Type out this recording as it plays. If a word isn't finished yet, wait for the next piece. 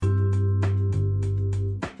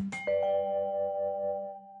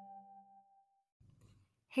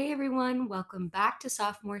Hey everyone, welcome back to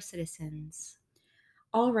Sophomore Citizens.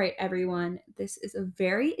 All right, everyone, this is a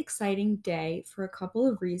very exciting day for a couple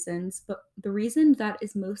of reasons, but the reason that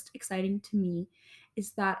is most exciting to me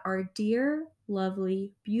is that our dear,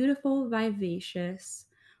 lovely, beautiful, vivacious,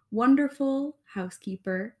 wonderful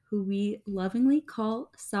housekeeper, who we lovingly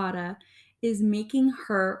call Sada, is making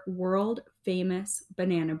her world famous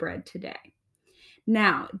banana bread today.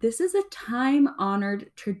 Now, this is a time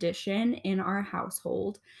honored tradition in our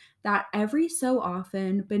household that every so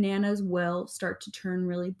often bananas will start to turn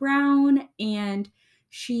really brown, and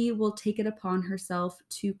she will take it upon herself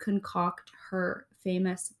to concoct her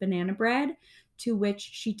famous banana bread, to which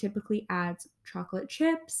she typically adds chocolate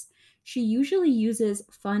chips. She usually uses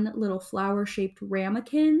fun little flower shaped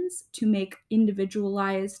ramekins to make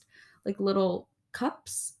individualized, like little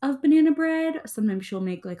cups of banana bread. Sometimes she'll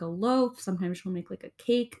make like a loaf, sometimes she'll make like a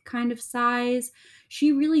cake kind of size.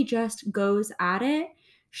 She really just goes at it.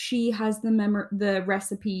 She has the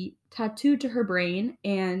recipe tattooed to her brain,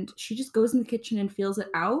 and she just goes in the kitchen and feels it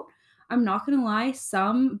out. I'm not going to lie,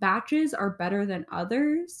 some batches are better than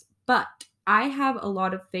others, but I have a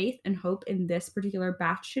lot of faith and hope in this particular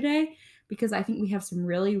batch today because I think we have some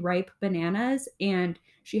really ripe bananas and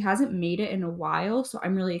she hasn't made it in a while, so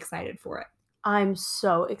I'm really excited for it. I'm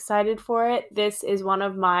so excited for it. This is one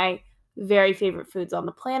of my very favorite foods on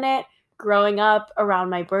the planet. Growing up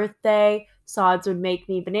around my birthday, Sods would make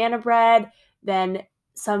me banana bread. Then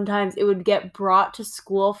sometimes it would get brought to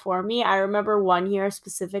school for me. I remember one year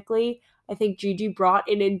specifically, I think Gigi brought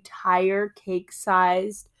an entire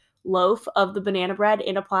cake-sized loaf of the banana bread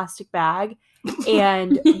in a plastic bag.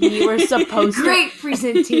 And we were supposed to. Great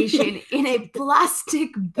presentation in a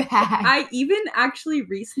plastic bag. I even actually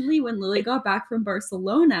recently, when Lily got back from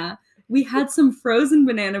Barcelona, we had some frozen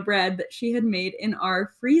banana bread that she had made in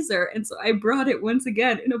our freezer. And so I brought it once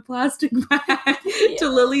again in a plastic bag to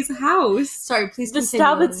Lily's house. Sorry, please The continue.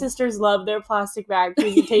 Stalbot sisters love their plastic bag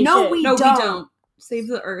presentation. No, we don't. Save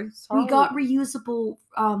the earth. Sorry. We got reusable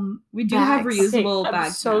We do have bags. reusable I'm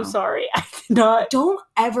bags so now. sorry. I did not. Don't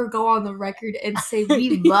ever go on the record and say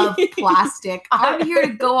we love plastic. I'm here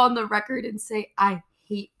to go on the record and say I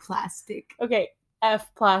hate plastic. Okay,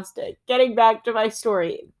 F plastic. Getting back to my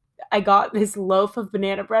story. I got this loaf of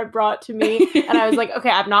banana bread brought to me, and I was like,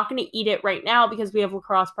 okay, I'm not going to eat it right now because we have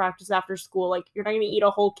lacrosse practice after school. Like, you're not going to eat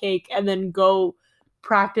a whole cake and then go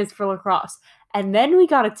practice for lacrosse. And then we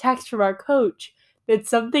got a text from our coach that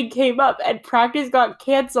something came up and practice got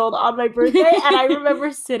canceled on my birthday. And I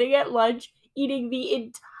remember sitting at lunch eating the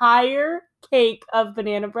entire cake of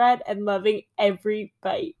banana bread and loving every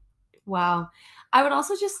bite. Wow. I would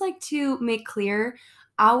also just like to make clear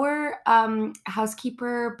our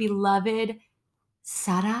housekeeper, beloved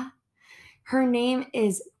Sara, her name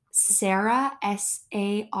is Sarah,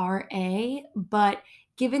 Sara, but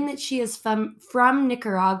given that she is from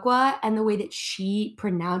Nicaragua and the way that she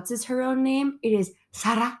pronounces her own name, it is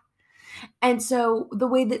Sara. And so the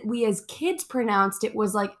way that we as kids pronounced it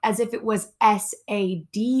was like as if it was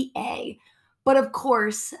Sada. But of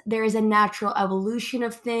course, there is a natural evolution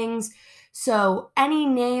of things. So any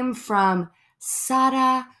name from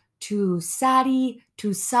Sada to Sadi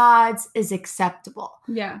to Sads is acceptable.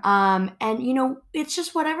 Yeah. And it's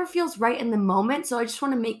just whatever feels right in the moment. So I just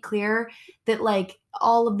want to make clear that like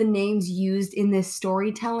all of the names used in this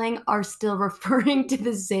storytelling are still referring to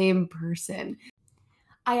the same person.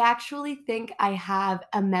 I actually think I have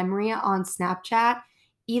a memory on Snapchat,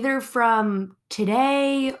 either from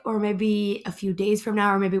today or maybe a few days from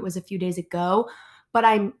now, or maybe it was a few days ago. But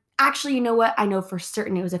I'm actually, you know what? I know for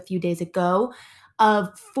certain it was a few days ago.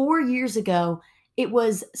 Of 4 years ago, it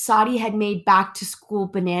was Saudi had made back to school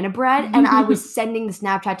banana bread, and I was sending the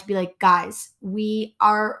Snapchat to be like, guys, we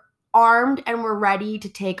are armed and we're ready to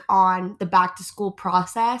take on the back to school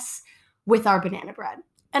process with our banana bread.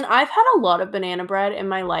 And I've had a lot of banana bread in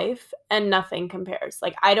my life, and nothing compares.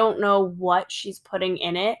 Like, I don't know what she's putting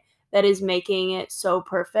in it that is making it so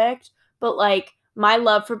perfect, but like, my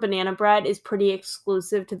love for banana bread is pretty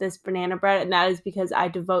exclusive to this banana bread, and that is because I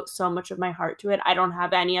devote so much of my heart to it. I don't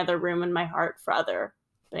have any other room in my heart for other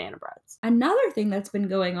banana breads. Another thing that's been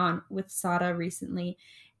going on with Sada recently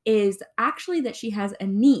is actually that she has a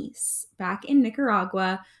niece back in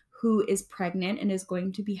Nicaragua who is pregnant and is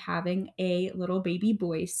going to be having a little baby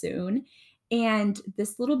boy soon. And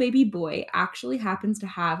this little baby boy actually happens to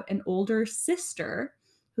have an older sister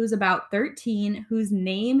who's about 13, whose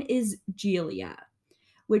name is Giulia,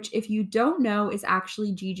 which, if you don't know, is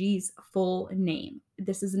actually Gigi's full name.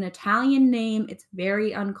 This is an Italian name. It's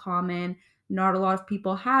very uncommon. Not a lot of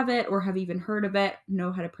people have it or have even heard of it,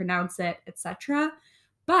 know how to pronounce it, etc.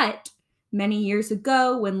 But Many years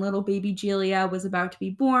ago, when little baby Gilia was about to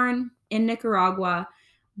be born in Nicaragua,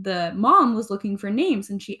 the mom was looking for names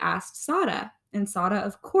and she asked Sada. And Sada,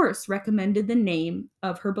 of course, recommended the name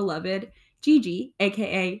of her beloved Gigi,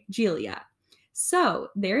 aka Gilia. So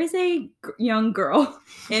there is a young girl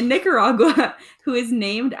in Nicaragua who is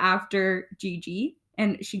named after Gigi,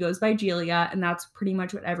 and she goes by Gilia, and that's pretty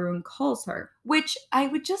much what everyone calls her. Which I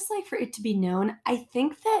would just like for it to be known. I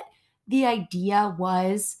think that the idea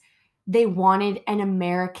was they wanted an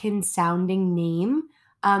American sounding name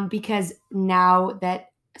because now that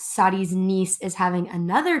Sadi's niece is having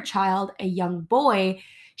another child, a young boy,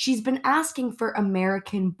 she's been asking for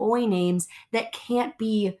American boy names that can't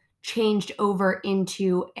be changed over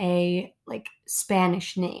into a like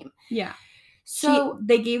Spanish name. Yeah. So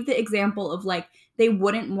they gave the example of like they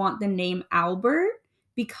wouldn't want the name Albert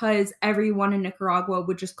because everyone in Nicaragua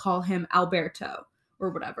would just call him Alberto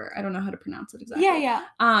or whatever. I don't know how to pronounce it exactly. yeah.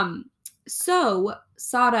 So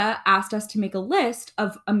Sada asked us to make a list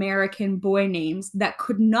of American boy names that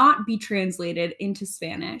could not be translated into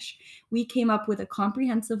Spanish. We came up with a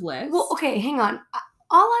comprehensive list. Well, okay, hang on.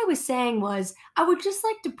 All I was saying was I would just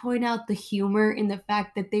like to point out the humor in the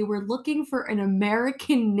fact that they were looking for an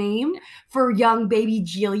American name for young baby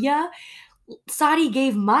Gilia. Sadi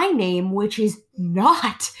gave my name, which is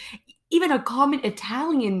not even a common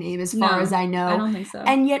Italian name as far as I know. I don't think so.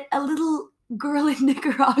 And yet a little girl in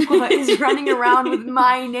Nicaragua is running around with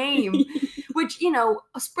my name, which, you know,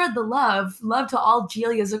 spread the love to all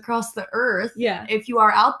Gilias across the earth. Yeah. If you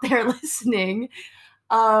are out there listening.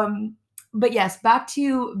 But yes, back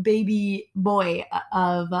to baby boy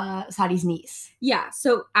of Sadi's niece. Yeah,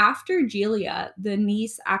 so after Gilia, the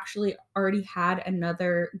niece actually already had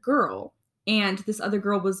another girl. And this other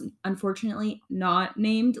girl was unfortunately not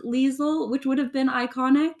named Liesel, which would have been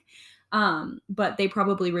iconic. But they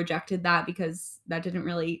probably rejected that because that didn't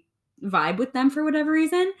really vibe with them for whatever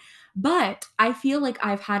reason. But I feel like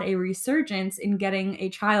I've had a resurgence in getting a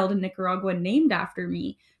child in Nicaragua named after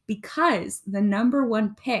me because the number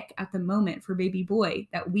one pick at the moment for baby boy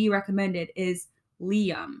that we recommended is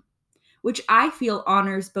Liam, which I feel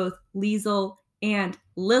honors both Liesel and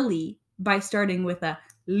Lily by starting with a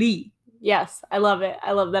Lee. Yes, I love it.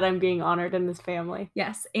 I love that I'm being honored in this family.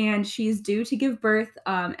 Yes, and she's due to give birth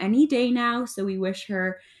any day now, so we wish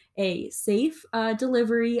her a safe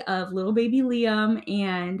delivery of little baby Liam,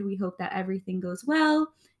 and we hope that everything goes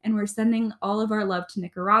well, and we're sending all of our love to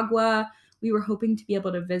Nicaragua. We were hoping to be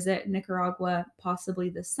able to visit Nicaragua possibly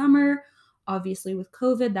this summer. Obviously, with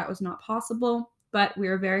COVID, that was not possible, but we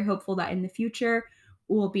are very hopeful that in the future,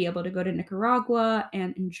 we'll be able to go to Nicaragua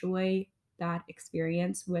and enjoy that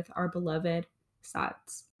experience with our beloved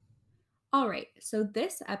Sads. All right, so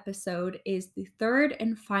this episode is the third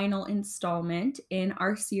and final installment in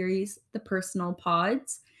our series, The Personal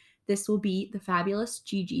Pods. This will be the fabulous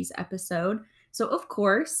Gigi's episode. So, of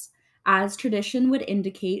course, as tradition would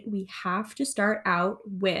indicate, we have to start out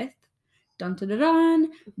with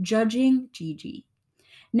judging Gigi.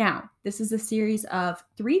 Now, this is a series of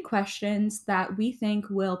 3 questions that we think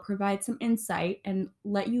will provide some insight and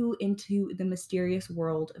let you into the mysterious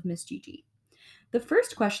world of Miss Gigi. The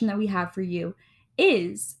first question that we have for you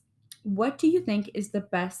is, what do you think is the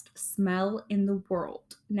best smell in the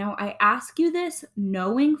world? Now, I ask you this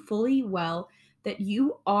knowing fully well that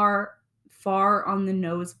you are far on the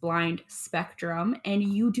nose blind spectrum and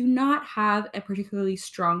you do not have a particularly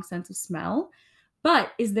strong sense of smell.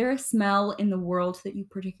 But is there a smell in the world that you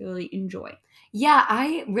particularly enjoy? Yeah,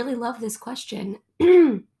 I really love this question.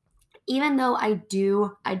 Even though I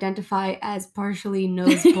do identify as partially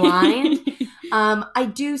nose blind,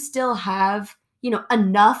 I do still have, you know,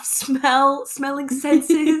 enough smelling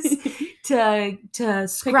senses to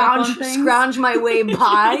scrounge my way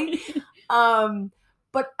by.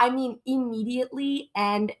 But I mean, immediately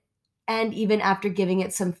and even after giving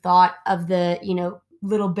it some thought of the, you know,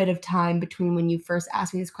 little bit of time between when you first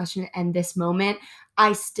asked me this question and this moment,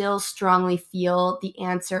 I still strongly feel the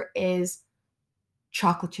answer is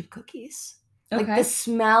chocolate chip cookies. Okay. Like the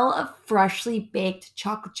smell of freshly baked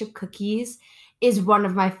chocolate chip cookies is one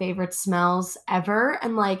of my favorite smells ever.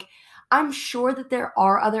 And like, I'm sure that there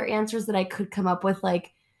are other answers that I could come up with,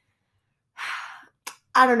 like,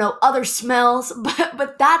 I don't know, other smells,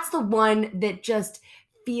 but that's the one that just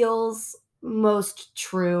feels most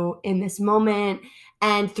true in this moment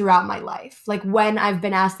and throughout my life. Like when I've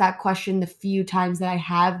been asked that question the few times that I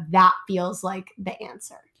have, that feels like the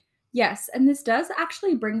answer. Yes, and this does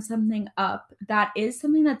actually bring something up that is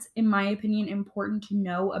something that's, in my opinion, important to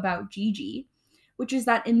know about Gigi, which is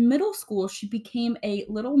that in middle school, she became a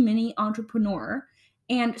little mini entrepreneur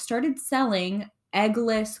and started selling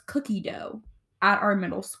eggless cookie dough at our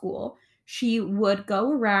middle school. she would go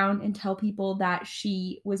around and tell people that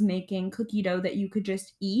she was making cookie dough that you could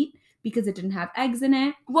just eat because it didn't have eggs in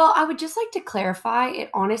it. Well, I would just like to clarify, it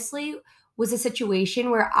honestly was a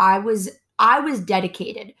situation where I was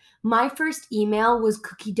dedicated. My first email was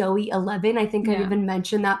cookie doughy 11. I think I've Yeah. even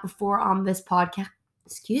mentioned that before on this podcast.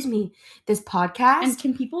 Excuse me, this podcast. And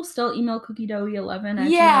can people still email cookiedoughy11 at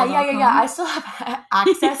Yeah. gmail.com? I still have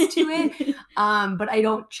access to it, but I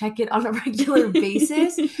don't check it on a regular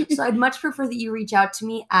basis. So I'd much prefer that you reach out to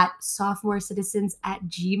me at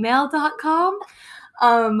sophomorecitizens@gmail.com.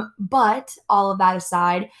 But all of that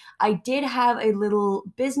aside, I did have a little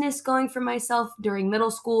business going for myself during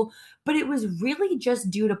middle school, but it was really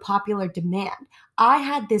just due to popular demand. I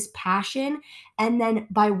had this passion, and then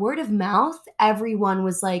by word of mouth, everyone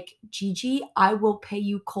was like, Gigi, I will pay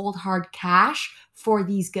you cold hard cash for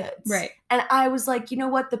these goods. Right. And I was like, you know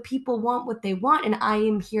what? The people want what they want, and I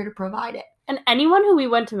am here to provide it. And anyone who we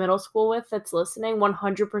went to middle school with that's listening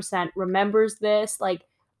 100% remembers this. Like,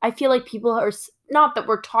 I feel like people are, not that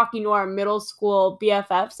we're talking to our middle school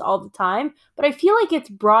BFFs all the time, but I feel like it's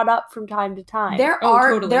brought up from time to time. There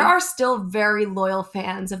totally. are still very loyal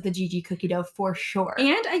fans of the Gigi cookie dough for sure.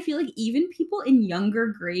 And I feel like even people in younger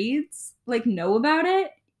grades like know about it.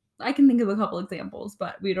 I can think of a couple examples,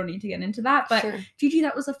 but we don't need to get into that. But Sure. Gigi,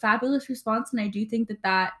 that was a fabulous response, and I do think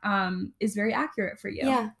that is very accurate for you.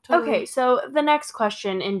 Yeah, totally. Okay, so the next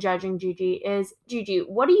question in judging Gigi is, Gigi,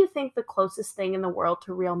 what do you think the closest thing in the world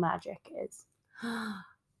to real magic is?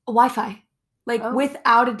 Wi-Fi. Like,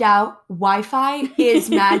 without a doubt, Wi-Fi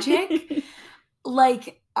is magic.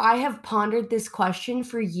 Like, I have pondered this question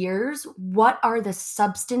for years. What are the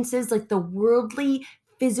substances, like the worldly,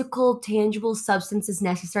 physical, tangible substances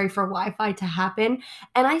necessary for Wi-Fi to happen?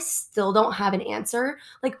 And I still don't have an answer.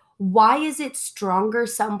 Like, why is it stronger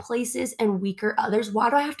some places and weaker others?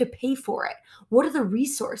 Why do I have to pay for it? What are the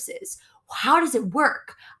resources? How does it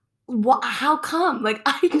work? How come? Like,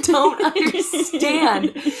 I don't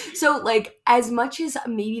understand. So, like, as much as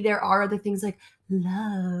maybe there are other things like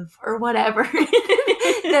love or whatever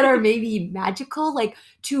that are maybe magical, like,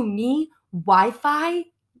 to me, Wi-Fi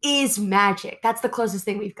is magic. That's the closest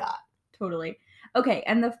thing we've got. Totally. Okay,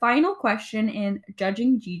 and the final question in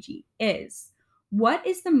judging Gigi is, what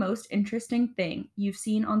is the most interesting thing you've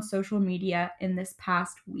seen on social media in this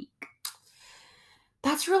past week?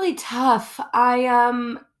 That's really tough.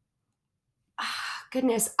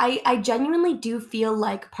 Goodness, I genuinely do feel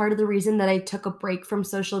like part of the reason that I took a break from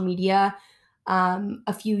social media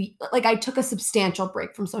I took a substantial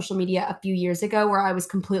break from social media a few years ago where I was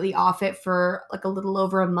completely off it for like a little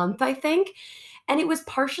over a month, I think. And it was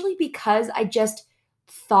partially because I just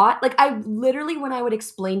thought, like, I literally, when I would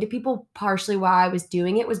explain to people partially why I was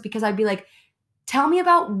doing it was because I'd be like, tell me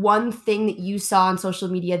about one thing that you saw on social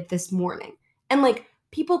media this morning. And like,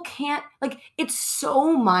 people can't, like, it's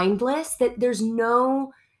so mindless that there's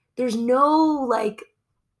no like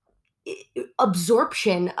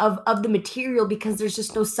absorption of the material because there's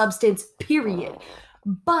just no substance, period.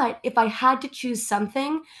 But if I had to choose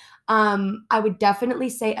something, I would definitely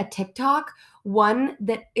say a TikTok, one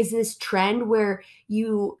that is this trend where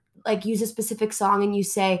you like use a specific song and you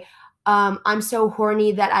say, I'm so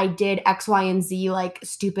horny that I did X, Y, and Z, like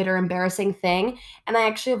stupid or embarrassing thing. And I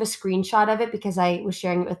actually have a screenshot of it because I was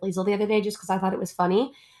sharing it with Liesl the other day just because I thought it was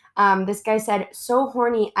funny. This guy said, so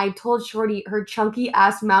horny, I told Shorty her chunky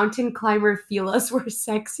ass mountain climber feelers were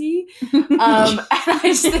sexy. And I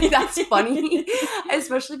just think that's funny,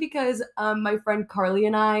 especially because my friend Carly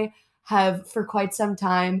and I have for quite some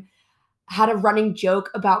time had a running joke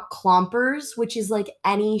about clompers, which is like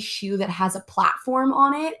any shoe that has a platform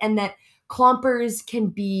on it, and that clompers can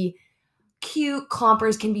be cute,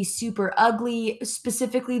 clompers can be super ugly.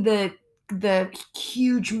 Specifically, the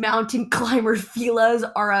huge mountain climber Fila's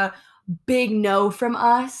are a big no from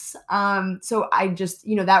us. So I just,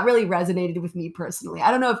 that really resonated with me personally. I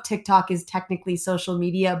don't know if TikTok is technically social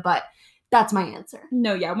media, but that's my answer.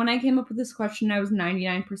 No, yeah. When I came up with this question, I was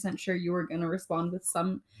 99% sure you were going to respond with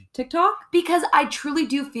some TikTok. Because I truly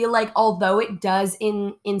do feel like, although it does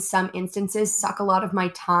in some instances suck a lot of my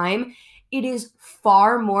time, it is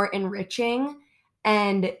far more enriching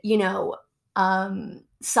and,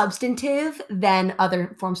 substantive than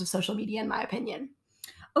other forms of social media, in my opinion.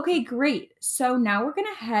 Okay, great. So now we're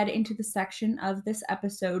going to head into the section of this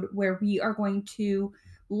episode where we are going to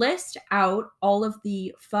list out all of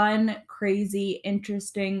the fun, crazy,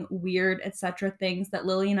 interesting, weird, etc. things that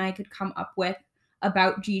Lily and I could come up with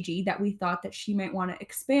about Gigi that we thought that she might want to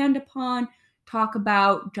expand upon, talk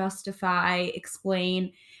about, justify,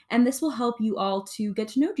 explain, and this will help you all to get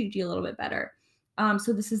to know Gigi a little bit better.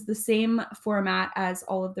 So this is the same format as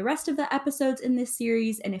all of the rest of the episodes in this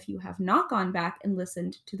series. And if you have not gone back and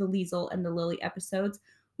listened to the Liesel and the Lily episodes,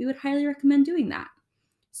 we would highly recommend doing that.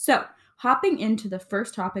 So hopping into the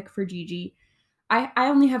first topic for Gigi, I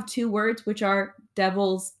only have 2 words, which are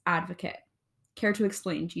devil's advocate. Care to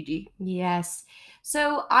explain, Gigi? Yes.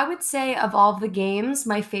 So I would say of all of the games,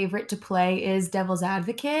 my favorite to play is Devil's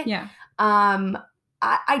Advocate. Yeah.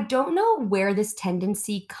 I don't know where this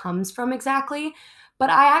tendency comes from exactly, but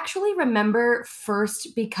I actually remember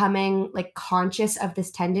first becoming like conscious of this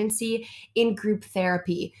tendency in group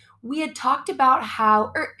therapy. We had talked about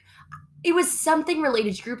how, or it was something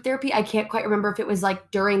related to group therapy. I can't quite remember if it was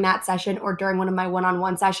like during that session or during one of my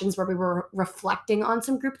one-on-one sessions where we were reflecting on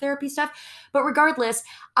some group therapy stuff. But regardless,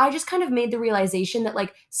 I just kind of made the realization that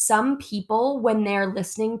like some people, when they're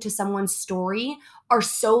listening to someone's story, are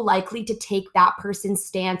so likely to take that person's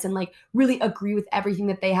stance and like really agree with everything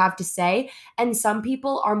that they have to say. And some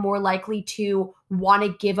people are more likely to want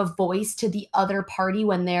to give a voice to the other party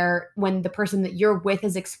when the person that you're with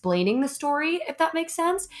is explaining the story, if that makes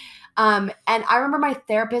sense. And I remember my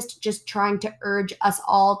therapist just trying to urge us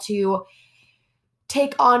all to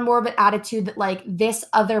take on more of an attitude that like this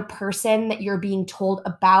other person that you're being told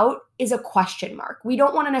about is a question mark. We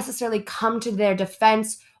don't want to necessarily come to their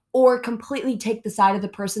defense or completely take the side of the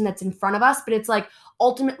person that's in front of us, but it's like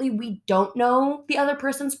ultimately we don't know the other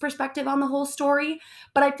person's perspective on the whole story.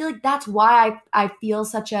 But I feel like that's why I feel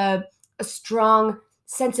such a strong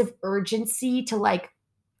sense of urgency to like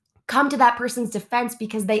come to that person's defense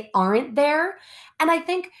because they aren't there. And I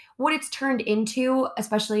think what it's turned into,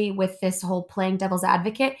 especially with this whole playing devil's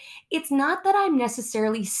advocate, it's not that I'm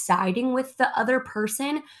necessarily siding with the other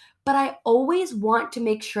person, but I always want to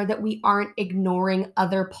make sure that we aren't ignoring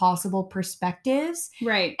other possible perspectives.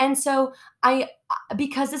 Right. And so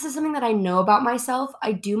because this is something that I know about myself,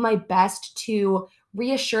 I do my best to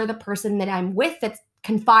reassure the person that I'm with that's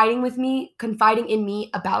confiding in me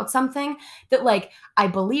about something, that like I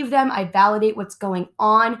believe them, I validate what's going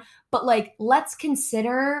on, but like let's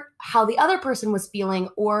consider how the other person was feeling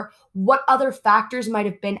or what other factors might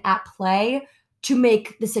have been at play to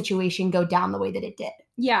make the situation go down the way that it did.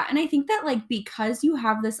 Yeah, and I think that like because you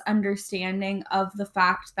have this understanding of the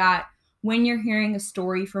fact that when you're hearing a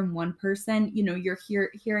story from one person, you know, you're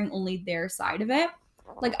hearing only their side of it.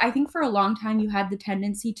 Like I think for a long time you had the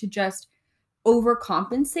tendency to just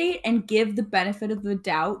overcompensate and give the benefit of the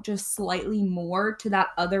doubt just slightly more to that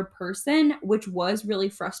other person, which was really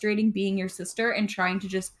frustrating being your sister and trying to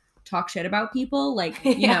just talk shit about people like,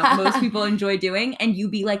 you know, most people enjoy doing, and you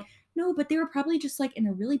be like, no, but they were probably just like in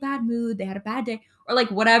a really bad mood, they had a bad day, or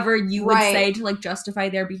like whatever you would say to like justify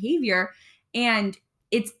their behavior. And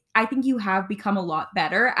I think you have become a lot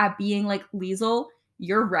better at being like, Liesel,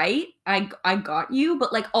 you're right. I got you,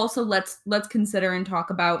 but like also let's consider and talk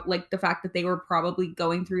about like the fact that they were probably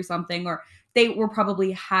going through something, or they were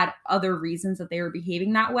probably had other reasons that they were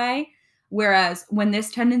behaving that way. Whereas when this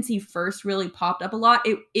tendency first really popped up a lot,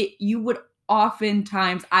 it you would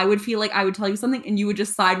oftentimes, I would feel like I would tell you something and you would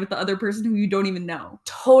just side with the other person who you don't even know.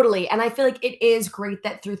 Totally. And I feel like it is great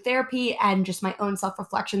that through therapy and just my own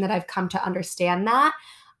self-reflection that I've come to understand that.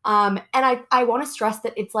 And I want to stress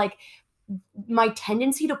that it's like my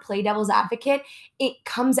tendency to play devil's advocate, it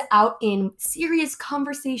comes out in serious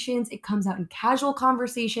conversations, it comes out in casual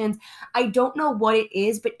conversations. I don't know what it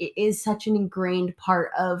is, but it is such an ingrained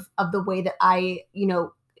part of the way that I, you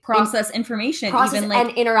know, process information, even like,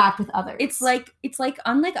 and interact with others. It's like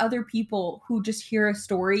unlike other people who just hear a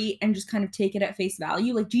story and just kind of take it at face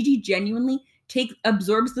value. Like Gigi genuinely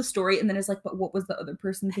absorbs the story and then is like, but what was the other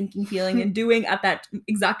person thinking, feeling, and doing at that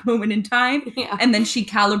exact moment in time? Yeah. And then she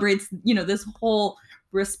calibrates, you know, this whole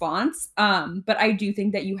response. But I do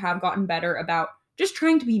think that you have gotten better about just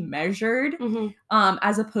trying to be measured,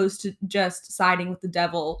 as opposed to just siding with the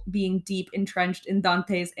devil, being deep entrenched in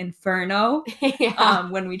Dante's Inferno,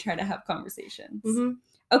 when we try to have conversations.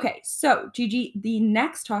 Okay, so Gigi, the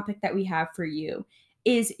next topic that we have for you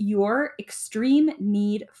is your extreme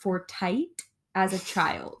need for tight as a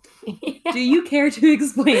child. Do you care to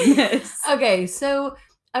explain this? Okay, so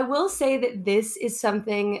I will say that this is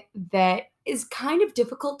something that is kind of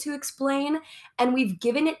difficult to explain, and we've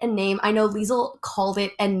given it a name. I know Liesel called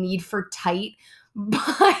it a need for tight, but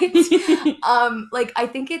like I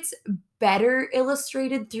think it's better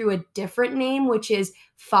illustrated through a different name, which is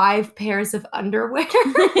 5 pairs of underwear,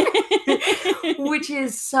 which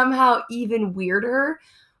is somehow even weirder.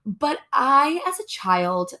 But I, as a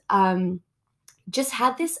child, just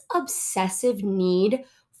had this obsessive need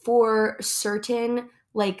for certain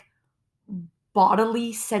like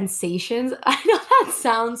bodily sensations. I know that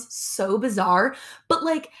sounds so bizarre, but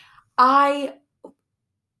like I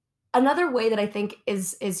another way that I think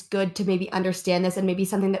is good to maybe understand this and maybe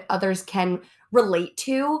something that others can relate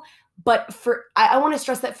to, but I want to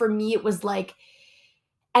stress that for me it was like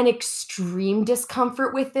an extreme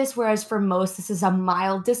discomfort with this, whereas for most this is a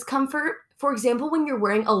mild discomfort. For example, when you're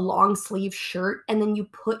wearing a long sleeve shirt and then you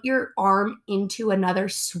put your arm into another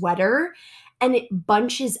sweater and it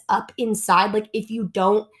bunches up inside, like if you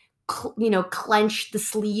don't clench the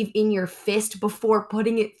sleeve in your fist before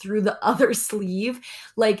putting it through the other sleeve,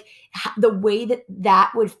 like the way that that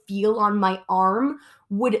would feel on my arm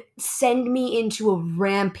would send me into a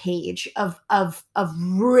rampage of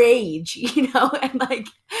rage, and like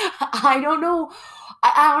I don't know.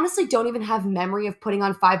 I honestly don't even have memory of putting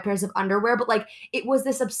on 5 pairs of underwear, but like it was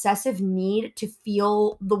this obsessive need to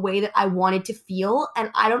feel the way that I wanted to feel. And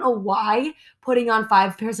I don't know why putting on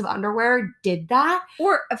 5 pairs of underwear did that.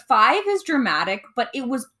 Or 5 is dramatic, but it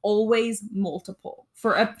was always multiple.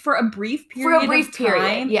 For a brief period of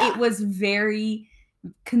time, yeah. It was very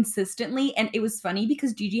consistently, and it was funny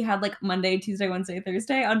because Gigi had like Monday, Tuesday, Wednesday,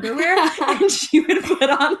 Thursday underwear, and she would put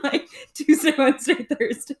on like Tuesday, Wednesday,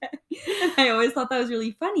 Thursday. And I always thought that was really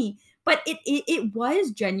funny. But it was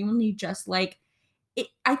genuinely just like it.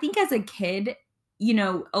 I think as a kid,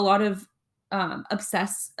 a lot of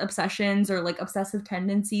obsessions or like obsessive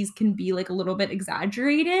tendencies can be like a little bit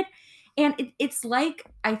exaggerated. And it's like,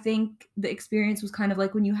 I think the experience was kind of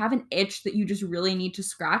like when you have an itch that you just really need to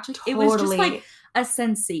scratch. It was just like a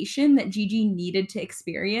sensation that Gigi needed to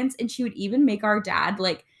experience. And she would even make our dad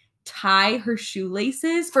like tie her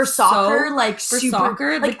shoelaces for soccer,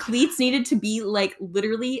 soccer. Like, the cleats needed to be like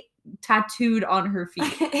literally tattooed on her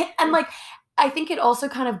feet. And like, I think it also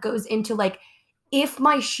kind of goes into like, if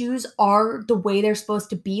my shoes are the way they're supposed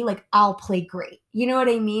to be, like I'll play great. You know what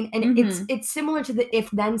I mean? And it's similar to the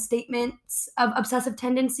if-then statements of obsessive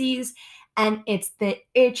tendencies, and it's the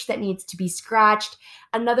itch that needs to be scratched.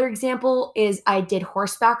 Another example is I did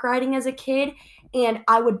horseback riding as a kid, and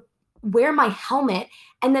I would wear my helmet,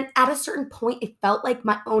 and then at a certain point it felt like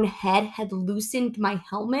my own head had loosened my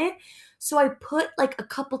helmet. So I put like a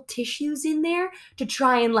couple tissues in there to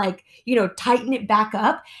try and like, tighten it back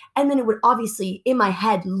up. And then it would obviously in my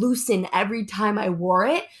head loosen every time I wore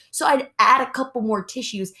it. So I'd add a couple more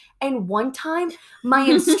tissues. And one time my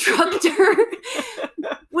instructor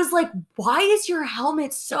was like, why is your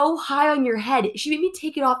helmet so high on your head? She made me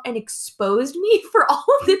take it off and exposed me for all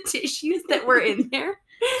of the tissues that were in there.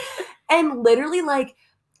 And literally like,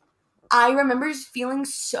 I remember just feeling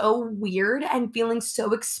so weird and feeling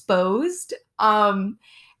so exposed. And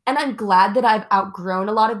I'm glad that I've outgrown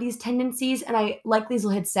a lot of these tendencies. And I, like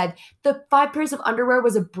Liesl had said, the 5 pairs of underwear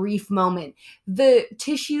was a brief moment. The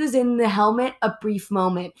tissues in the helmet, a brief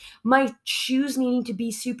moment. My shoes needing to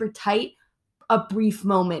be super tight, a brief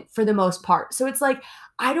moment for the most part. So it's like,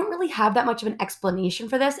 I don't really have that much of an explanation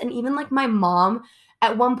for this. And even like my mom,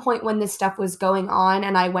 at one point when this stuff was going on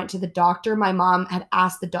and I went to the doctor, my mom had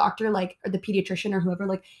asked the doctor, like, or the pediatrician or whoever,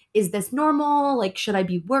 like, is this normal? Like, should I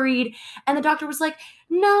be worried? And the doctor was like,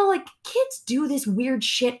 no, like, kids do this weird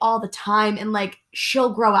shit all the time and, like,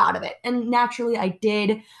 she'll grow out of it. And naturally I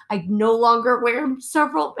did. I no longer wear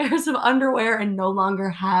several pairs of underwear and no longer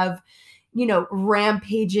have,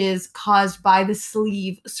 rampages caused by the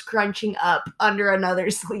sleeve scrunching up under another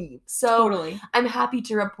sleeve. So totally. I'm happy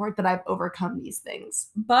to report that I've overcome these things.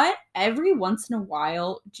 But every once in a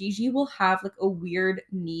while, Gigi will have like a weird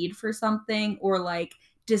need for something or like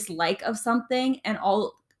dislike of something. And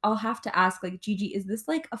I'll have to ask like, Gigi, is this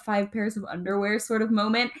like a 5 pairs of underwear sort of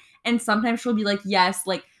moment? And sometimes she'll be like, yes,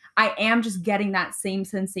 like I am just getting that same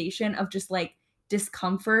sensation of just like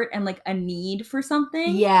discomfort and like a need for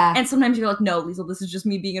something. Yeah. And sometimes you're like, no, Liesl, this is just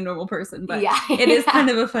me being a normal person. But it is kind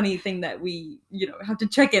of a funny thing that we, have to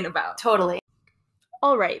check in about. Totally.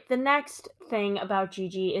 All right. The next thing about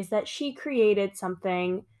Gigi is that she created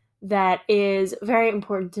something that is very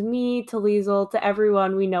important to me, to Liesl, to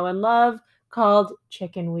everyone we know and love, called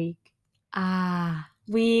Chicken Week.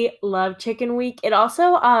 We love Chicken Week. It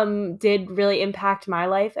also did really impact my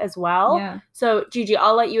life as well. Yeah. So, Gigi,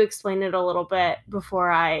 I'll let you explain it a little bit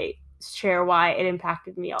before I share why it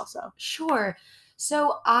impacted me also. Sure.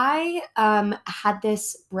 So I had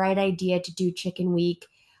this bright idea to do Chicken Week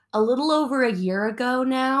a little over a year ago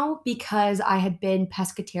now because I had been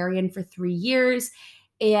pescatarian for 3 years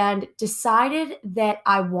and decided that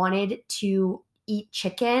I wanted to eat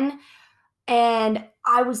chicken. And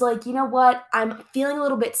I was like, you know what? I'm feeling a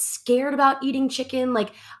little bit scared about eating chicken.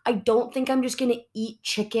 Like, I don't think I'm just going to eat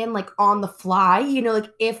chicken like on the fly.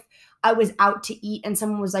 Like if I was out to eat and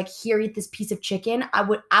someone was like, here, eat this piece of chicken, I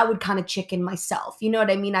would kind of chicken myself. You know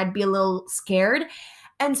what I mean? I'd be a little scared.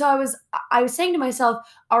 And so I was saying to myself,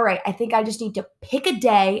 all right, I think I just need to pick a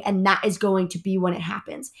day and that is going to be when it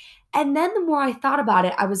happens. And then the more I thought about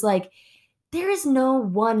it, I was like, there is no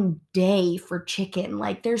one day for chicken.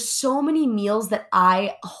 Like, there's so many meals that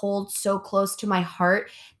I hold so close to my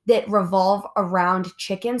heart that revolve around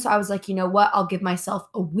chicken. So I was like, you know what? I'll give myself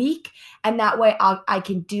a week, and that way I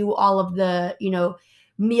can do all of the,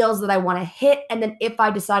 meals that I want to hit. And then if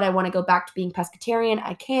I decide I want to go back to being pescatarian,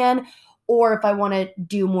 I can. Or if I want to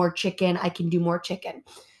do more chicken, I can do more chicken.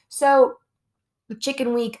 So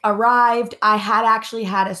chicken week arrived. I had actually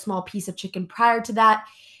had a small piece of chicken prior to that.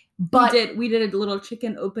 But we did a little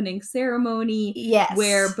chicken opening ceremony. Yes.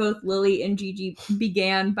 Where both Lily and Gigi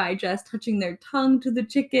began by just touching their tongue to the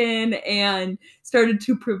chicken and started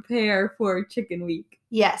to prepare for chicken week.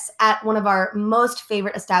 Yes, at one of our most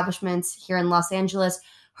favorite establishments here in Los Angeles,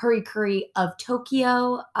 Hurry Curry of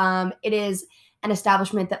Tokyo. It is an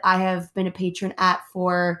establishment that I have been a patron at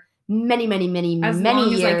for many, many, many, many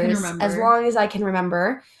years. As long as I can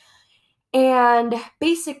remember. And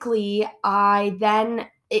basically,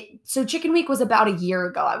 so Chicken Week was about a year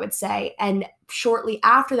ago, I would say. And shortly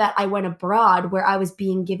after that, I went abroad where I was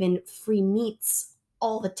being given free meats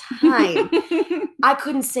all the time. I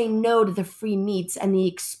couldn't say no to the free meats and the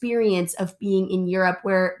experience of being in Europe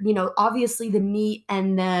where, obviously the meat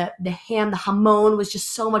and the ham, the hamon was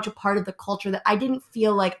just so much a part of the culture that I didn't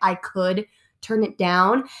feel like I could turn it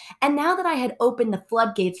down. And now that I had opened the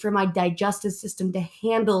floodgates for my digestive system to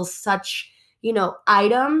handle such,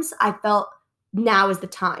 items, I felt now is the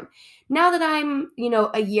time. Now that I'm,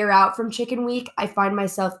 a year out from Chicken Week, I find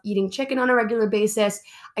myself eating chicken on a regular basis.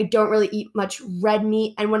 I don't really eat much red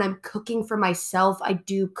meat. And when I'm cooking for myself, I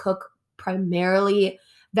do cook primarily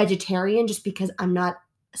vegetarian just because I'm not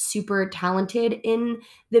super talented in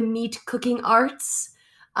the meat cooking arts.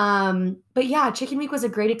 But yeah, Chicken Week was a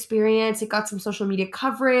great experience. It got some social media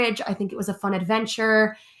coverage. I think it was a fun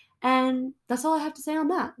adventure. And that's all I have to say on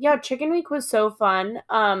that. Yeah, Chicken Week was so fun.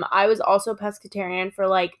 I was also pescatarian for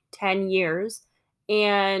like 10 years.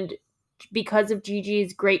 And because of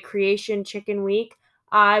Gigi's great creation, Chicken Week,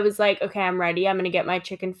 I was like, okay, I'm ready. I'm going to get my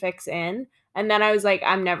chicken fix in. And then I was like,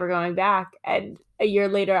 I'm never going back. And a year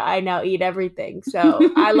later, I now eat everything.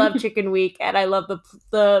 So I love Chicken Week, and I love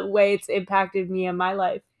the way it's impacted me in my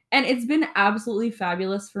life. And it's been absolutely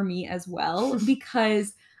fabulous for me as well,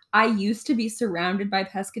 because I used to be surrounded by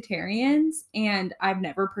pescatarians, and I've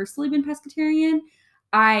never personally been pescatarian.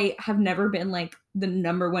 I have never been like the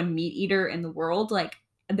number one meat eater in the world. Like,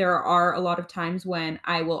 there are a lot of times when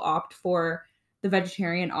I will opt for the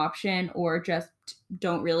vegetarian option or just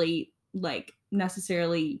don't really like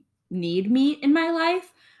necessarily need meat in my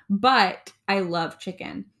life, but I love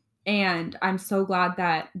chicken. And I'm so glad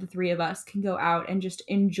that the three of us can go out and just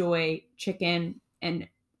enjoy chicken and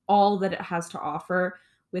all that it has to offer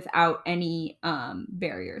without any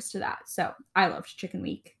barriers to that. So I loved Chicken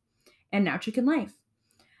Week, and now Chicken Life.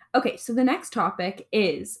 Okay, so the next topic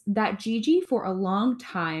is that Gigi for a long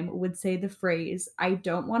time would say the phrase, I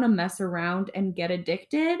don't want to mess around and get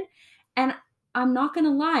addicted. And I'm not going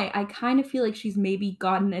to lie, I kind of feel like she's maybe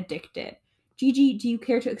gotten addicted. Gigi, do you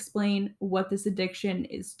care to explain what this addiction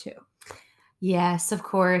is to? Yes, of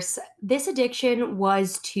course. This addiction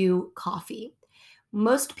was to coffee.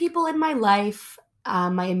 Most people in my life,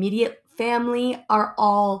 my immediate family, are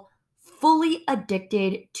all fully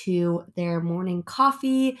addicted to their morning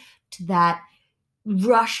coffee, to that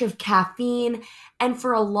rush of caffeine. And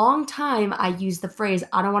for a long time, I used the phrase,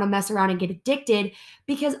 I don't want to mess around and get addicted,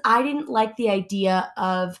 because I didn't like the idea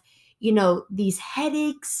of, these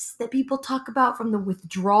headaches that people talk about from the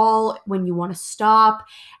withdrawal when you want to stop.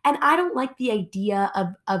 And I don't like the idea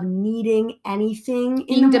of needing anything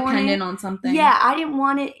being in the dependent morning. On something. Yeah, I didn't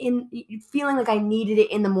want it feeling like I needed it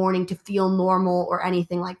in the morning to feel normal or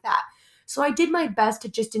anything like that. So I did my best to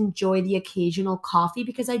just enjoy the occasional coffee,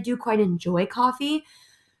 because I do quite enjoy coffee.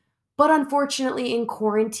 But unfortunately, in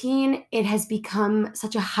quarantine, it has become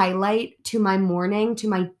such a highlight to my morning, to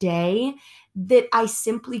my day, that I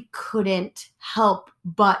simply couldn't help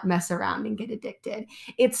but mess around and get addicted.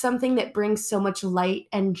 It's something that brings so much light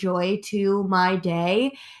and joy to my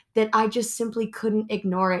day that I just simply couldn't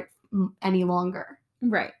ignore it any longer.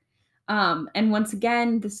 Right. And once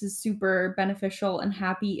again, this is super beneficial and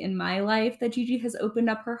happy in my life that Gigi has opened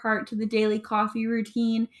up her heart to the daily coffee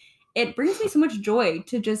routine. It brings me so much joy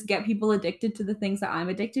to just get people addicted to the things that I'm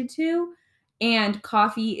addicted to. And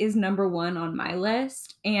coffee is number one on my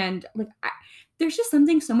list. And like, there's just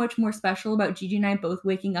something so much more special about Gigi and I both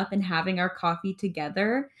waking up and having our coffee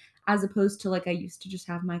together, as opposed to like I used to just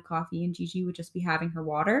have my coffee and Gigi would just be having her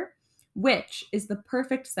water, which is the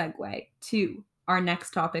perfect segue to our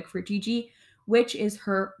next topic for Gigi, which is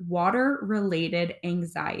her water-related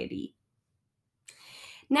anxiety.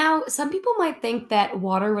 Now, some people might think that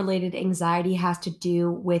water-related anxiety has to do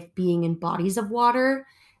with being in bodies of water.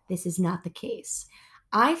 This is not the case.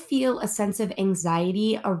 I feel a sense of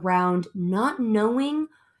anxiety around not knowing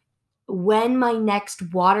when my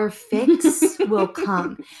next water fix will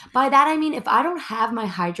come. By that, I mean, if I don't have my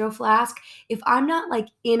hydro flask, if I'm not like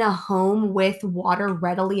in a home with water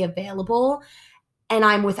readily available and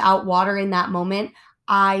I'm without water in that moment,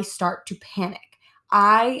 I start to panic.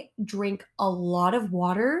 I drink a lot of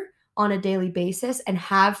water on a daily basis and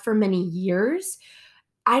have for many years.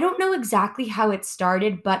 I don't know exactly how it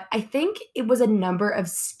started, but I think it was a number of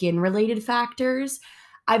skin related factors.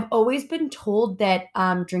 I've always been told that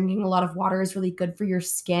drinking a lot of water is really good for your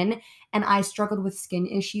skin, and I struggled with skin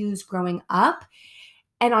issues growing up.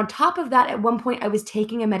 And on top of that, at one point, I was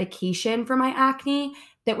taking a medication for my acne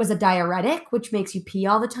that was a diuretic, which makes you pee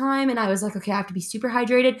all the time. And I was like, okay, I have to be super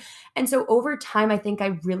hydrated. And so over time, I think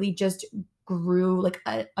I really just grew like,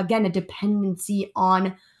 again, a dependency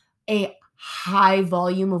on a high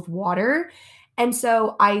volume of water. And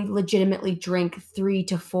so I legitimately drink 3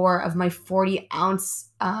 to 4 of my 40-ounce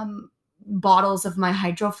bottles of my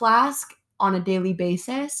hydro flask on a daily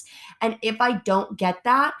basis. And if I don't get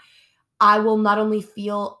that, I will not only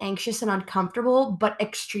feel anxious and uncomfortable, but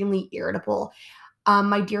extremely irritable.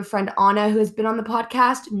 My dear friend Anna, who has been on the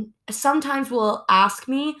podcast, sometimes will ask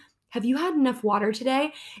me, "Have you had enough water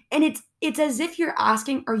today?" And it's as if you're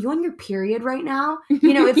asking, "Are you on your period right now?"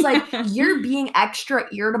 You know, it's like you're being extra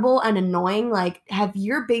irritable and annoying. Like, have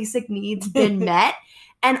your basic needs been met?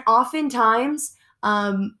 And oftentimes,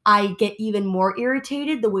 I get even more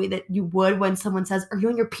irritated the way that you would when someone says, "Are you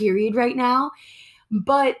on your period right now?"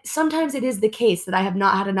 But sometimes it is the case that I have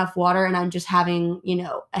not had enough water and I'm just having,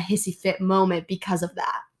 a hissy fit moment because of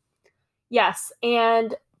that. Yes,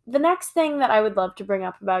 and the next thing that I would love to bring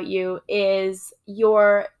up about you is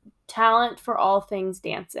your talent for all things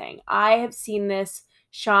dancing. I have seen this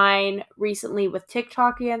shine recently with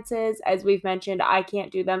TikTok dances. As we've mentioned, I can't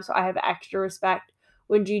do them, so I have extra respect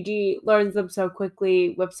when Gigi learns them so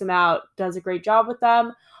quickly, whips them out, does a great job with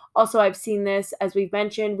them. Also, I've seen this, as we've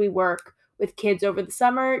mentioned, we work with kids over the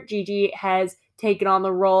summer. Gigi has taken on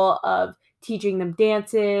the role of teaching them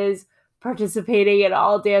dances, participating in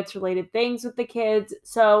all dance related things with the kids.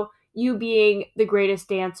 So, you being the greatest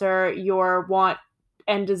dancer, your want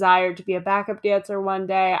and desire to be a backup dancer one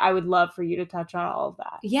day, I would love for you to touch on all of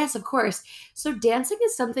that. Yes, of course. So dancing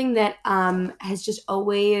is something that has just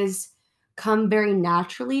always come very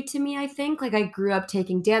naturally to me, I think. Like I grew up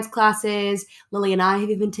taking dance classes. Lily and I have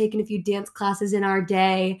even taken a few dance classes in our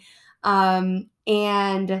day.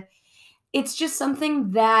 And it's just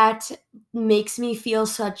something that makes me feel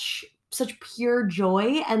such pure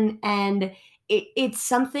joy, and it's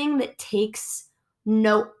something that takes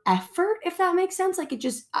no effort, if that makes sense. Like it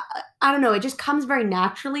just I don't know, it just comes very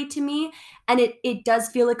naturally to me, and it does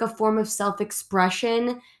feel like a form of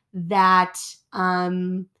self-expression that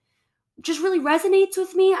just really resonates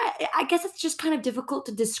with me. I guess it's just kind of difficult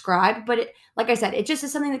to describe, but like I said, it just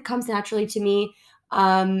is something that comes naturally to me.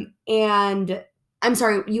 And I'm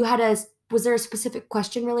sorry, was there a specific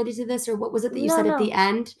question related to this, or what was it that you said at the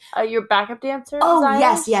end? Your backup dancer Oh,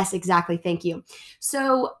 desires? yes, exactly. Thank you.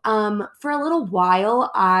 So, for a little while,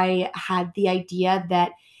 I had the idea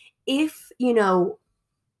that if,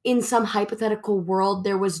 in some hypothetical world,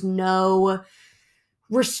 there was no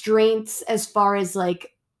restraints as far as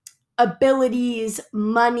like abilities,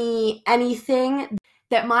 money, anything,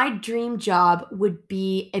 that my dream job would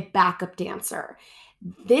be a backup dancer.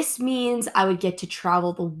 This means I would get to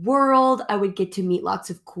travel the world. I would get to meet lots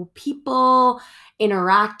of cool people,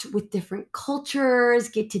 interact with different cultures,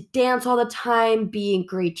 get to dance all the time, be in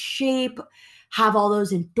great shape, have all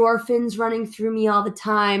those endorphins running through me all the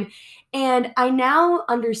time. And I now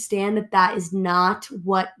understand that that is not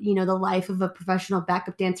what, the life of a professional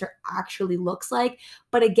backup dancer actually looks like.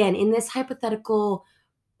 But again, in this hypothetical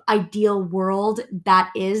ideal world,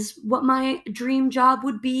 that is what my dream job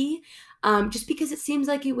would be. Just because it seems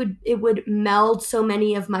like it would meld so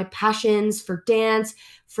many of my passions for dance,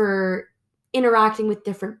 for interacting with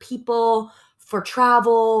different people, for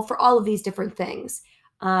travel, for all of these different things.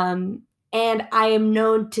 And I am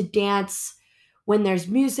known to dance when there's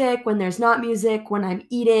music, when there's not music, when I'm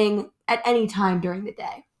eating, at any time during the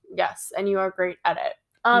day. Yes, and you are great at it.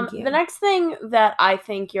 Thank you. The next thing that I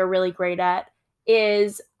think you're really great at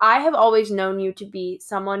is I have always known you to be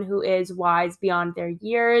someone who is wise beyond their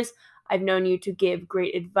years. I've known you to give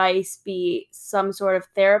great advice, be some sort of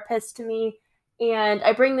therapist to me. And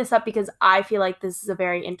I bring this up because I feel like this is a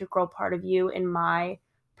very integral part of you in my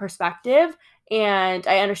perspective. And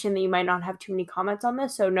I understand that you might not have too many comments on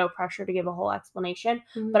this, so no pressure to give a whole explanation.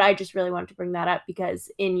 Mhm. But I just really wanted to bring that up because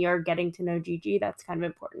in your getting to know Gigi, that's kind of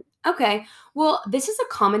important. Okay. Well, this is a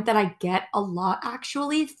comment that I get a lot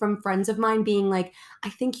actually from friends of mine being like, I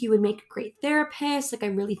think you would make a great therapist. Like, I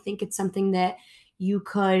really think it's something that you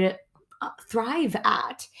could thrive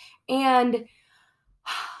at. And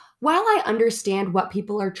while I understand what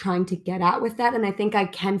people are trying to get at with that, and I think I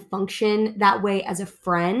can function that way as a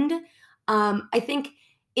friend, I think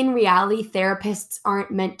in reality, therapists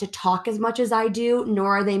aren't meant to talk as much as I do,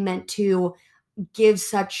 nor are they meant to give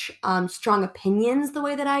such strong opinions the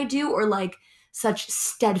way that I do, or like such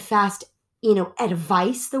steadfast,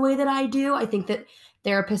 advice the way that I do. I think that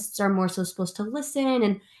therapists are more so supposed to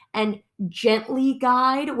listen and gently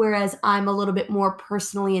guide, whereas I'm a little bit more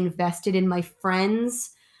personally invested in my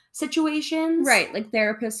friends' situations. Right, like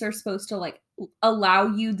therapists are supposed to like allow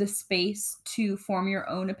you the space to form your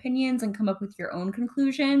own opinions and come up with your own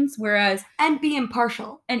conclusions, whereas And be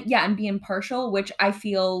impartial. and be impartial, which I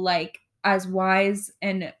feel like as wise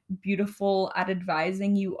and beautiful at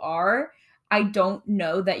advising you are, I don't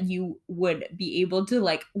know that you would be able to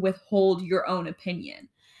like withhold your own opinion.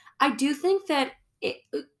 I do think that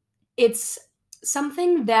it's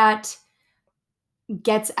something that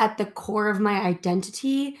gets at the core of my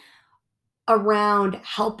identity around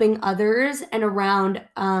helping others and around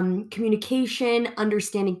communication,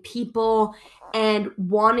 understanding people, and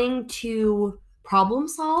wanting to problem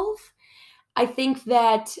solve. I think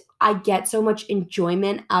that I get so much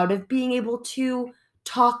enjoyment out of being able to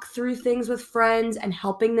talk through things with friends and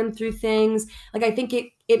helping them through things. Like, I think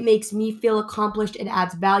it makes me feel accomplished. It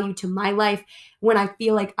adds value to my life when I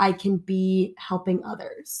feel like I can be helping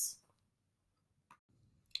others.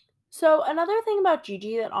 So another thing about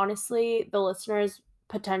Gigi that honestly the listeners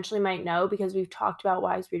potentially might know, because we've talked about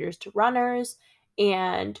wise readers to runners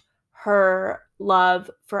and her love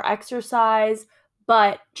for exercise,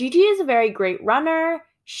 but Gigi is a very great runner.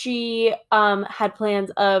 She had plans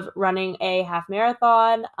of running a half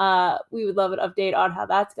marathon. We would love an update on how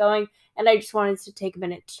that's going. And I just wanted to take a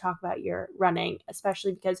minute to talk about your running,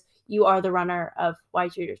 especially because you are the runner of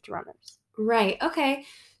Wise Readers to Runners. Right. Okay.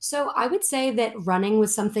 So I would say that running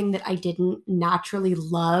was something that I didn't naturally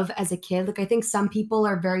love as a kid. Like, I think some people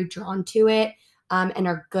are very drawn to it and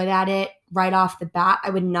are good at it right off the bat.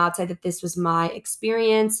 I would not say that this was my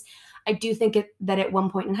experience. I do think that at one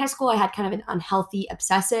point in high school, I had kind of an unhealthy,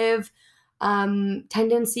 obsessive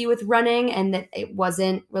tendency with running, and that it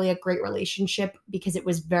wasn't really a great relationship because it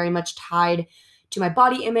was very much tied to my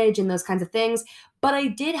body image and those kinds of things. But I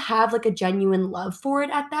did have like a genuine love for it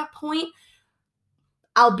at that point,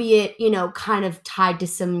 albeit, kind of tied to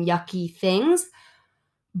some yucky things.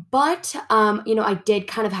 But, I did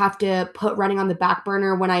kind of have to put running on the back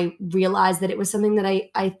burner when I realized that it was something that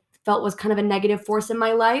I felt was kind of a negative force in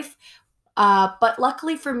my life. But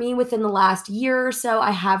luckily for me, within the last year or so,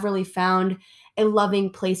 I have really found a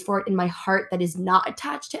loving place for it in my heart that is not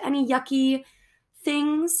attached to any yucky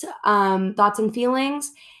things, thoughts and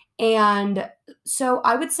feelings. And so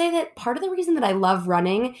I would say that part of the reason that I love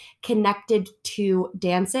running connected to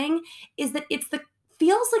dancing is that it's the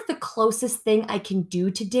feels like the closest thing I can do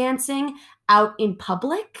to dancing out in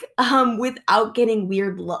public without getting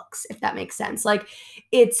weird looks, if that makes sense. Like,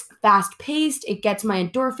 it's fast paced, it gets my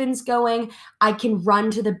endorphins going. I can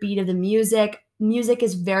run to the beat of the music. Music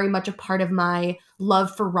is very much a part of my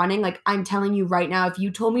love for running. Like, I'm telling you right now, if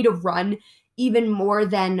you told me to run even more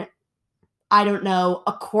than, I don't know,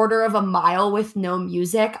 a quarter of a mile with no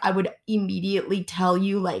music, I would immediately tell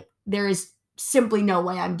you, like, there is simply no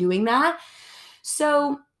way I'm doing that.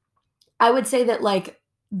 So I would say that, like,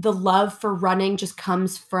 the love for running just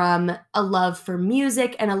comes from a love for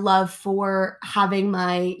music and a love for having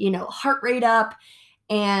my, heart rate up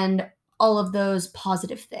and all of those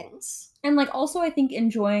positive things. And like also I think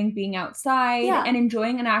enjoying being outside and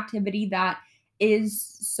enjoying an activity that is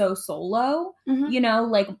so solo. Mm-hmm.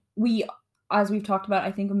 Like as we've talked about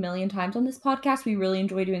I think a million times on this podcast, we really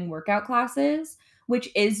enjoy doing workout classes, which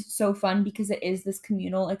is so fun because it is this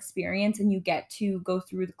communal experience and you get to go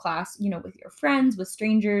through the class, with your friends, with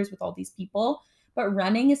strangers, with all these people. But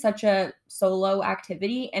running is such a solo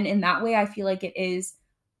activity, and in that way I feel like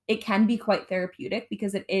it can be quite therapeutic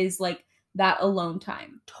because it is like that alone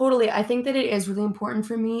time. Totally. I think that it is really important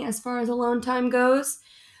for me as far as alone time goes.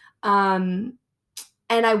 And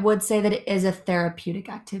I would say that it is a therapeutic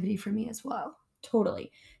activity for me as well.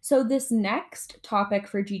 Totally. So this next topic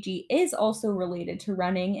for Gigi is also related to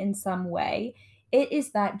running in some way. It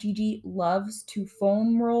is that Gigi loves to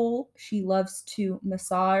foam roll. She loves to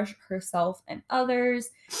massage herself and others.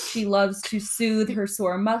 She loves to soothe her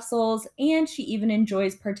sore muscles. And she even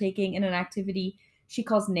enjoys partaking in an activity she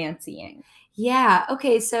calls Nancying. Yeah.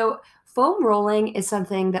 Okay. So foam rolling is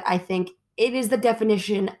something that I think it is the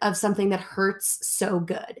definition of something that hurts so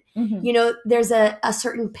good. Mhm. You know, there's a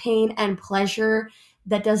certain pain and pleasure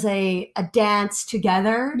that does a dance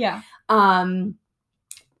together. Yeah. And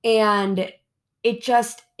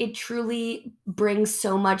it truly brings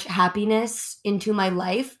so much happiness into my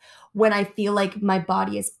life when I feel like my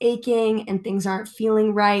body is aching and things aren't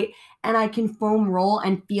feeling right, and I can foam roll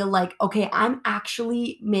and feel like, okay, I'm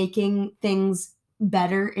actually making things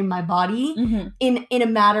better in my body Mhm. in a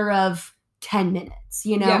matter of 10 minutes,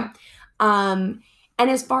 you know? Yeah. And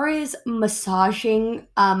as far as massaging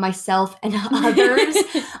myself and others,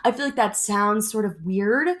 I feel like that sounds sort of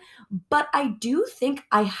weird, but I do think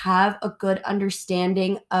I have a good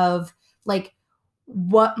understanding of like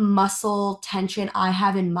what muscle tension I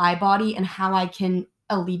have in my body and how I can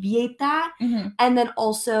alleviate that. Mhm. And then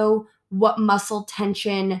also what muscle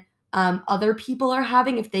tension other people are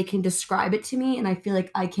having if they can describe it to me. And I feel like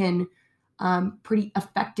I can pretty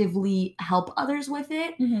effectively help others with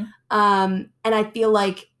it. Mhm. And I feel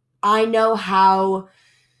like I know how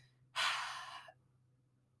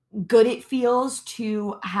good it feels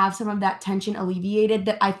to have some of that tension alleviated,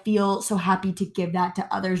 that I feel so happy to give that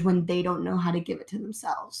to others when they don't know how to give it to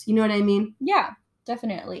themselves. You know what I mean? Yeah,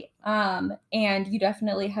 definitely. And you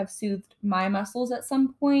definitely have soothed my muscles at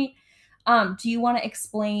some point. Do you want to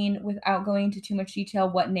explain, without going into too much detail,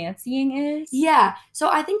 what Nancying is? Yeah. So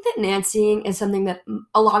I think that Nancying is something that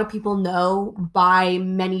a lot of people know by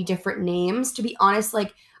many different names. To be honest,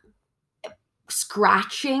 like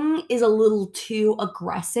scratching is a little too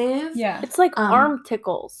aggressive. Yeah. It's like arm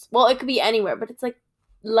tickles. Well, it could be anywhere, but it's like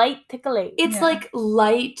light tickling. It's Yeah. like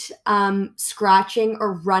light scratching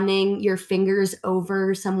or running your fingers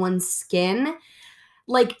over someone's skin.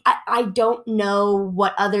 Like, I don't know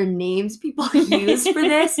what other names people use for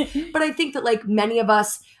this, but I think that like many of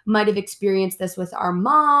us might have experienced this with our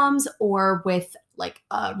moms or with like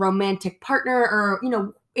a romantic partner, or, you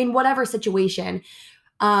know, in whatever situation.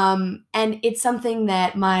 And it's something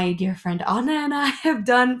that my dear friend Anna and I have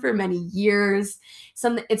done for many years.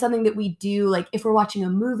 It's something that we do, like if we're watching a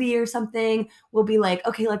movie or something, we'll be like,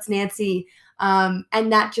 okay, let's Nancy.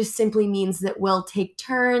 And that just simply means that we'll take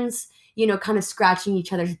turns, you know, kind of scratching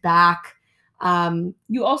each other's back.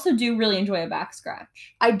 You also do really enjoy a back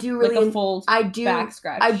scratch. I do really, like a full back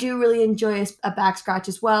scratch. I do really enjoy a back scratch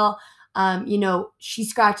as well. You know, she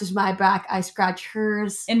scratches my back, I scratch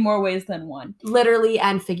hers. In more ways than one. Literally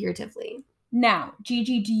and figuratively. Now,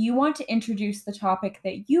 Gigi, do you want to introduce the topic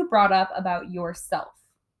that you brought up about yourself?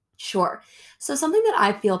 Sure. So something that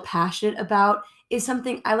I feel passionate about is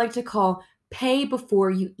something I like to call pay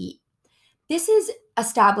before you eat. This is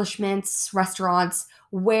establishments, restaurants,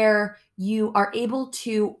 where you are able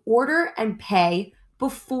to order and pay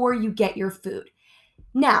before you get your food.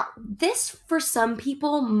 Now, this for some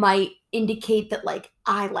people might indicate that, like,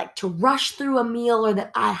 I like to rush through a meal or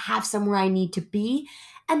that I have somewhere I need to be.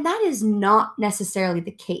 And that is not necessarily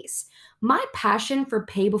the case. My passion for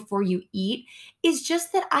pay before you eat is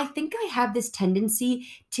just that I think I have this tendency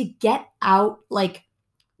to get out, like,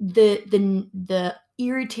 the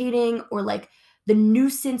irritating or like the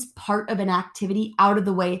nuisance part of an activity out of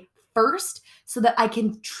the way first, so that I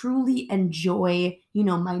can truly enjoy, you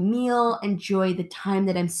know, my meal, enjoy the time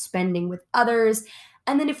that I'm spending with others.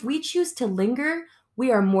 And then if we choose to linger,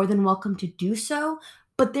 we are more than welcome to do so.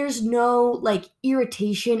 But there's no like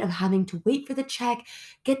irritation of having to wait for the check,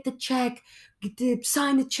 get the check, get to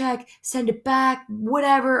sign the check, send it back,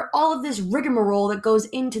 whatever. All of this rigmarole that goes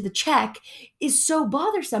into the check is so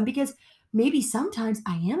bothersome, because maybe sometimes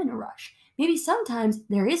I am in a rush. Maybe sometimes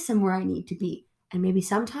there is somewhere I need to be. And maybe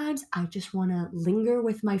sometimes I just want to linger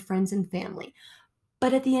with my friends and family.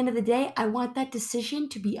 But at the end of the day, I want that decision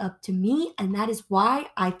to be up to me. And that is why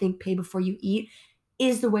I think pay before you eat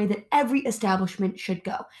is the way that every establishment should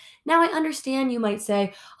go. Now, I understand you might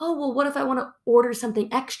say, oh, well, what if I want to order something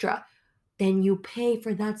extra? Then you pay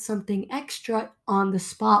for that something extra on the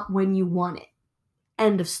spot when you want it.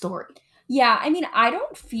 End of story. Yeah, I mean, I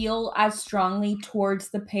don't feel as strongly towards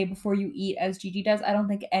the pay before you eat as Gigi does. I don't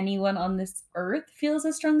think anyone on this earth feels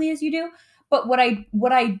as strongly as you do. But what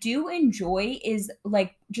I do enjoy is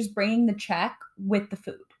like just bringing the check with the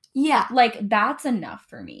food. Yeah. Like that's enough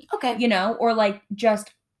for me. Okay. You know, or like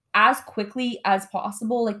just as quickly as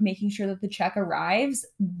possible, like making sure that the check arrives.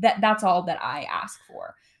 That's all that I ask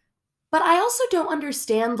for. But I also don't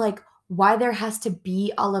understand like why there has to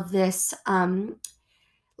be all of this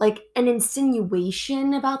like an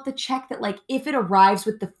insinuation about the check that like if it arrives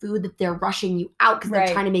with the food that they're rushing you out because they're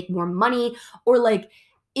Right. trying to make more money, or like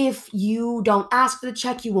if you don't ask for the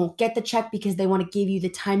check, you won't get the check because they want to give you the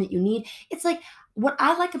time that you need. It's like what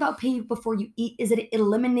I like about pay before you eat is that it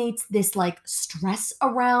eliminates this like stress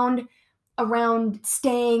around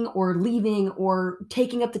staying or leaving or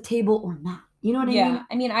taking up the table or not. You know what I mean? Yeah,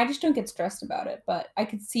 I mean, I just don't get stressed about it, but I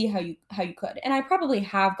could see how you could. And I probably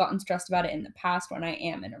have gotten stressed about it in the past when I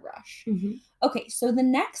am in a rush. Mm-hmm. Okay, so the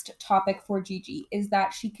next topic for Gigi is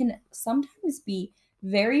that she can sometimes be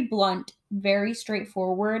very blunt, very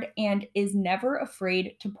straightforward, and is never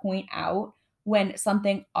afraid to point out when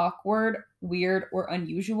something awkward, weird, or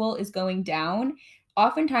unusual is going down,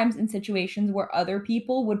 oftentimes in situations where other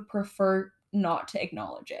people would prefer not to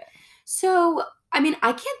acknowledge it. So, I mean,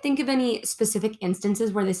 I can't think of any specific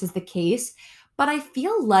instances where this is the case, but I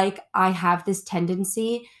feel like I have this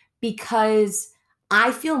tendency because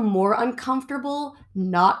I feel more uncomfortable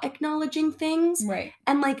not acknowledging things. Right.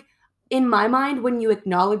 And like in my mind, when you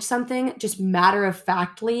acknowledge something just matter of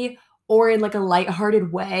factly or in like a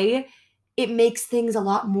lighthearted way, it makes things a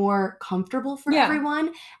lot more comfortable for Yeah.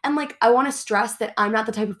 everyone. And like I want to stress that I'm not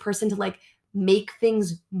the type of person to like make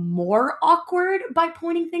things more awkward by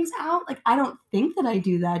pointing things out. Like I don't think that I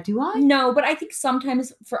do that, do I? No, but I think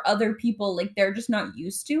sometimes for other people, like they're just not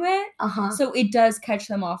used to it. Uh-huh. So it does catch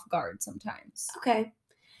them off guard sometimes. Okay.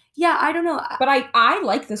 Yeah, I don't know. But I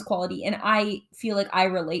like this quality and I feel like I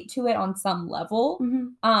relate to it on some level.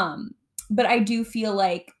 Mhm. But I do feel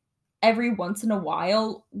like every once in a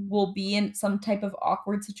while we'll be in some type of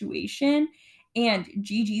awkward situation and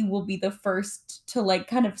Gigi will be the first to like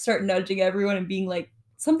kind of start nudging everyone and being like,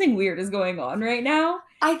 something weird is going on right now.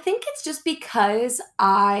 I think it's just because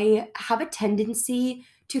I have a tendency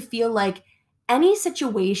to feel like any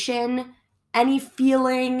situation, any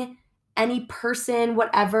feeling, any person,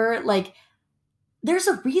 whatever, like there's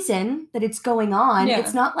a reason that it's going on. Yeah.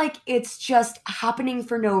 It's not like it's just happening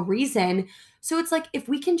for no reason. So it's like if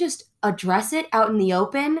we can just address it out in the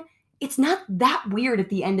open, it's not that weird at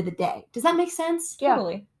the end of the day. Does that make sense? Yeah.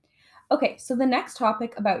 Totally. Okay, so the next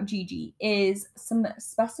topic about Gigi is some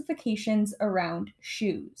specifications around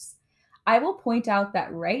shoes. I will point out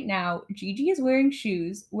that right now, Gigi is wearing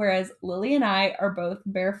shoes, whereas Lily and I are both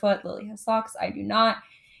barefoot. Lily has socks, I do not.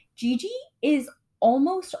 Gigi is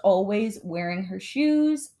almost always wearing her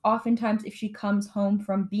shoes. Oftentimes, if she comes home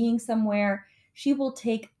from being somewhere, she will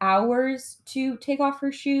take hours to take off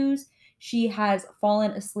her shoes. She has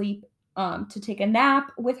fallen asleep to take a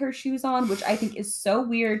nap with her shoes on, which I think is so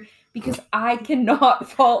weird because I cannot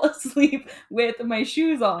fall asleep with my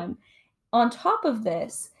shoes on. On top of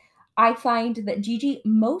this, I find that Gigi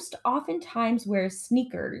most oftentimes wears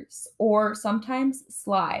sneakers or sometimes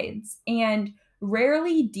slides and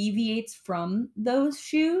rarely deviates from those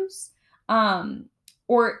shoes.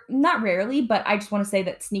 Or not rarely, but I just want to say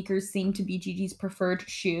that sneakers seem to be Gigi's preferred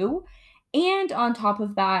shoe. And on top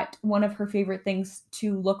of that, one of her favorite things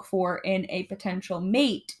to look for in a potential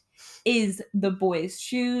mate is the boy's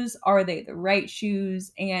shoes. Are they the right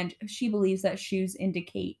shoes? And she believes that shoes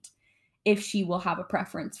indicate if she will have a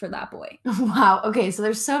preference for that boy. Wow. Okay, so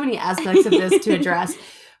there's so many aspects of this to address.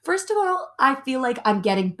 First of all, I feel like I'm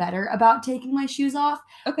getting better about taking my shoes off.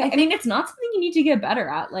 Okay, I mean, it's not something you need to get better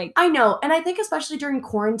at. Like, I know, and I think especially during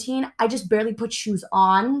quarantine, I just barely put shoes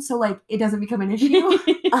on, so like it doesn't become an issue.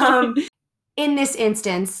 In this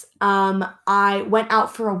instance, I went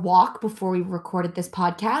out for a walk before we recorded this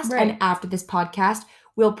podcast, Right. and after this podcast,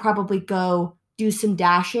 we'll probably go do some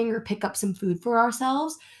dashing or pick up some food for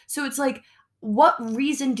ourselves. So it's like, what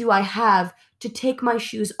reason do I have to take my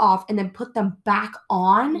shoes off and then put them back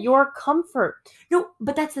on? Your comfort. No,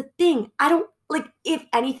 but that's the thing. I don't, like, if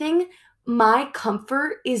anything, my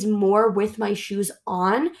comfort is more with my shoes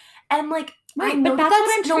on. And, like, right, I know but that's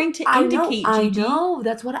what I'm trying to indicate, I Gigi. know.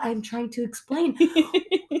 That's what I'm trying to explain.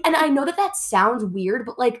 And I know that that sounds weird,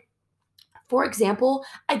 but, like, for example,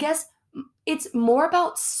 I guess it's more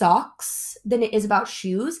about socks than it is about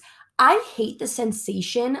shoes. I hate the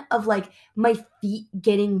sensation of like my feet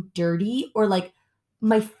getting dirty or like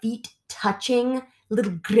my feet touching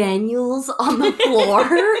little granules on the floor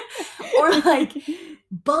or like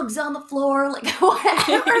bugs on the floor, like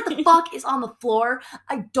whatever the fuck is on the floor.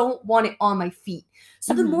 I don't want it on my feet.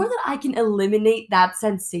 So the more that I can eliminate that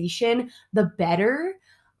sensation, the better.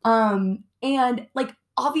 And like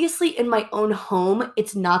obviously in my own home,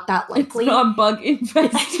 it's not that likely. It's not bug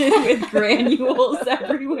infested with granules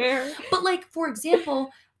everywhere. But like, for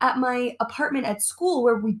example, at my apartment at school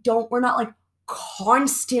where we're not like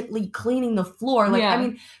constantly cleaning the floor. Like, I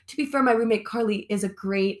mean, to be fair, my roommate Carly is a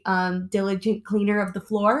great diligent cleaner of the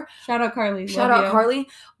floor. Shout out Carly. Shout out Carly.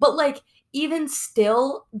 But like, even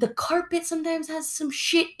still, the carpet sometimes has some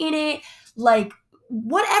shit in it. Like,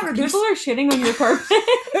 whatever. People are shitting on your carpet.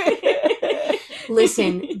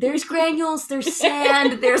 Listen, there's granules, there's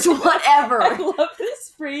sand, there's whatever. I love this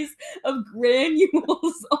phrase of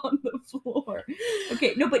granules on the floor.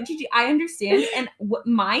 Okay, no, but Gigi, I understand. And what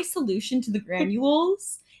my solution to the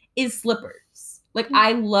granules is slippers. Like,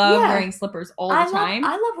 I love wearing slippers all the time.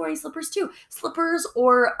 I love wearing slippers too. Slippers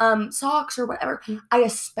or socks or whatever. I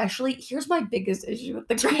especially, here's my biggest issue with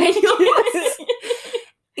the granules,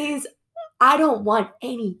 is I don't want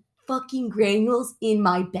any fucking granules in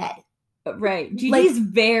my bed. Right. Gigi's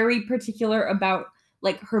very particular about,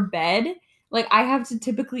 like, her bed. Like, I have to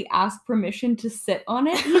typically ask permission to sit on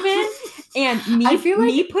it even. And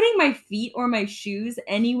me putting my feet or my shoes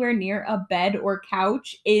anywhere near a bed or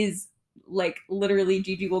couch is, like, literally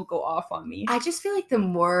Gigi will go off on me. I just feel like the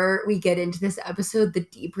more we get into this episode, the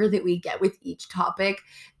deeper that we get with each topic,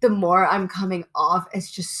 the more I'm coming off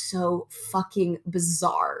as just so fucking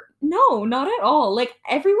bizarre. No, not at all. Like,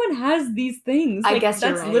 everyone has these things. Like, I guess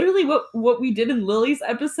that's literally what we did in Lily's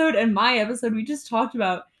episode and my episode. We just talked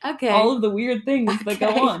about all of the weird things that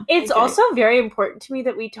go on. It's also very important to me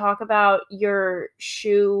that we talk about your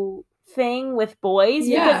shoe thing with boys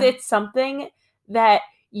because it's something that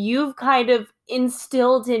you've kind of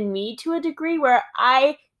instilled in me to a degree where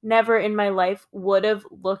I never in my life would have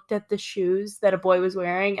looked at the shoes that a boy was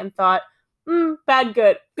wearing and thought, bad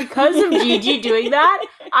good. Because of Gigi doing that,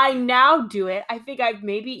 I now do it. I think I've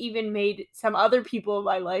maybe even made some other people in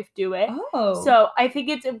my life do it. Oh. So I think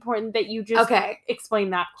it's important that you just explain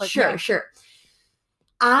that quickly. Sure.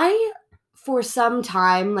 I, for some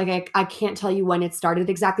time, like I can't tell you when it started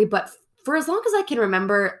exactly, but for as long as I can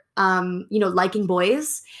remember, liking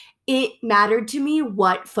boys, it mattered to me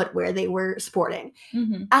what footwear they were sporting.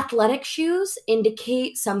 Mm-hmm. Athletic shoes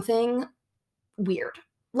indicate something weird.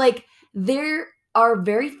 Like, there are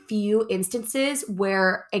very few instances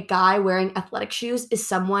where a guy wearing athletic shoes is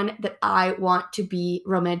someone that I want to be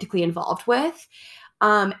romantically involved with.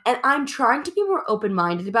 And I'm trying to be more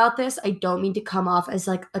open-minded about this. I don't mean to come off as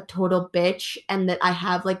like a total bitch and that I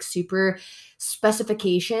have like super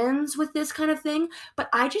specifications with this kind of thing. But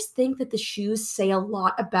I just think that the shoes say a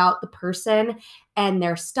lot about the person and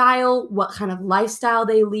their style, what kind of lifestyle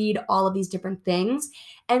they lead, all of these different things.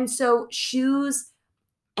 And so shoes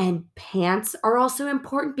and pants are also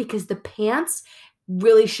important because the pants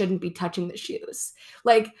really shouldn't be touching the shoes.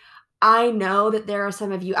 Like, I know that there are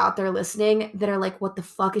some of you out there listening that are like, what the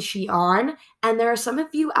fuck is she on? And there are some of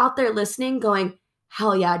you out there listening going,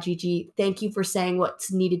 hell yeah, Gigi, thank you for saying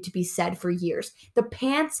what's needed to be said for years. The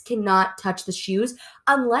pants cannot touch the shoes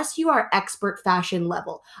unless you are expert fashion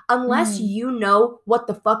level. Unless you know what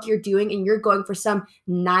the fuck you're doing and you're going for some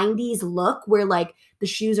 90s look where like the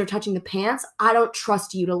shoes are touching the pants, I don't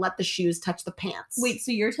trust you to let the shoes touch the pants. Wait,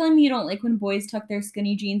 so you're telling me you don't like when boys tuck their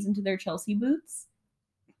skinny jeans into their Chelsea boots?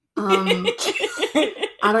 I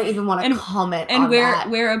don't even want to comment on that.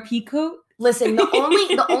 And wear a pea coat? Listen,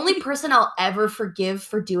 the only person I'll ever forgive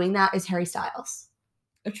for doing that is Harry Styles.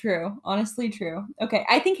 True. Honestly, true. Okay,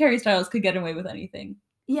 I think Harry Styles could get away with anything.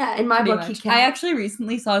 Yeah, in my book, he can. I actually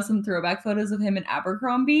recently saw some throwback photos of him in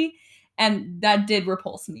Abercrombie, and that did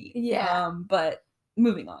repulse me. Yeah. But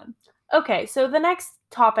moving on. Okay, so the next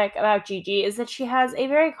topic about Gigi is that she has a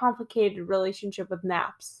very complicated relationship with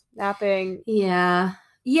naps. Napping.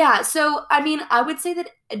 Yeah, so I mean, I would say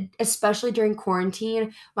that especially during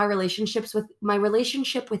quarantine, my relationship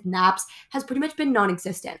with naps has pretty much been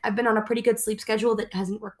non-existent. I've been on a pretty good sleep schedule that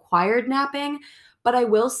hasn't required napping, but I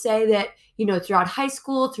will say that, throughout high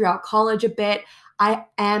school, throughout college a bit, I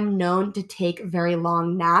am known to take very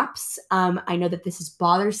long naps. I know that this is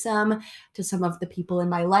bothersome to some of the people in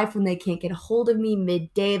my life when they can't get a hold of me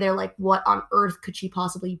midday. They're like, what on earth could she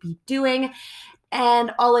possibly be doing?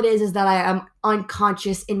 And all it is that I am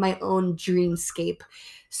unconscious in my own dreamscape.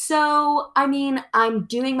 So, I mean, I'm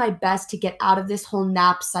doing my best to get out of this whole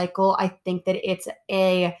nap cycle. I think that it's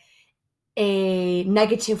a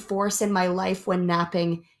negative force in my life when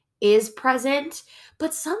napping is present.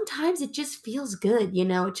 But sometimes it just feels good,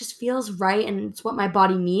 it just feels right and it's what my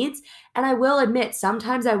body needs. And I will admit,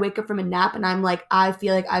 sometimes I wake up from a nap and I'm like, I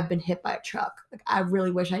feel like I've been hit by a truck. Like, I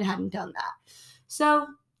really wish I hadn't done that. So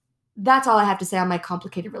that's all I have to say on my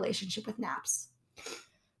complicated relationship with naps.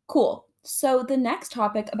 Cool. So the next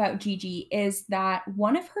topic about Gigi is that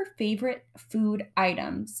one of her favorite food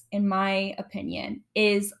items, in my opinion,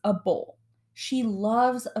 is a bowl. She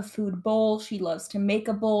loves a food bowl. She loves to make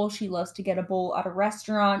a bowl. She loves to get a bowl at a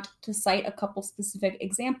restaurant. To cite a couple specific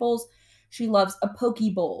examples, she loves a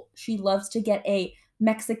poke bowl. She loves to get a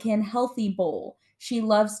Mexican healthy bowl. She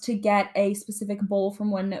loves to get a specific bowl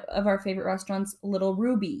from one of our favorite restaurants, Little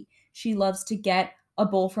Ruby. She loves to get a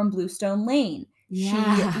bowl from Bluestone Lane.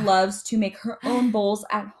 Yeah. She loves to make her own bowls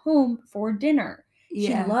at home for dinner. She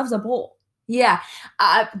Yeah. loves a bowl. Yeah,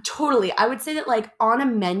 totally. I would say that like on a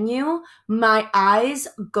menu, my eyes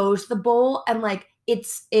go to the bowl and like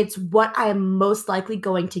it's what I am most likely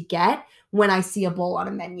going to get when I see a bowl on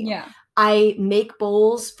a menu. Yeah. I make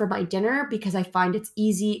bowls for my dinner because I find it's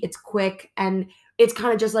easy, it's quick, and it's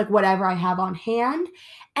kind of just like whatever I have on hand.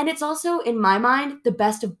 And it's also, in my mind, the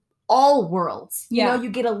best of all worlds. You Yeah. know, you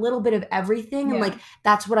get a little bit of everything, and Yeah. like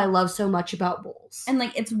that's what I love so much about bowls. And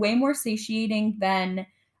like it's way more satiating than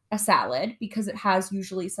a salad because it has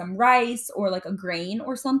usually some rice or like a grain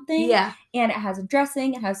or something. Yeah. And it has a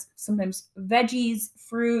dressing. It has sometimes veggies,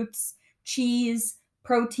 fruits, cheese,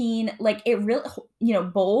 protein. Like it really, you know,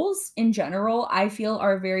 bowls in general, I feel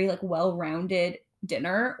are a very like well-rounded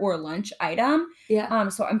dinner or lunch item. Yeah.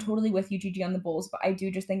 So I'm totally with you, Gigi, on the bowls, but I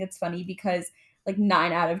do just think it's funny because like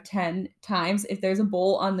 9 out of 10 times, if there's a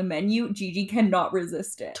bowl on the menu, Gigi cannot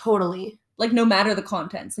resist it. Totally. Like no matter the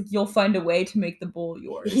contents, like you'll find a way to make the bowl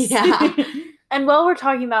yours. Yeah. And while we're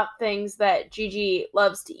talking about things that Gigi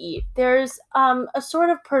loves to eat, there's a sort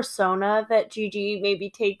of persona that Gigi maybe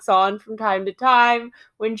takes on from time to time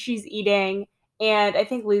when she's eating. And I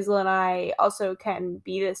think Liesl and I also can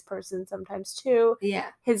be this person sometimes too. Yeah.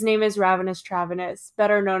 His name is Ravenous Travenous,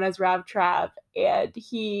 better known as Rav Trav, and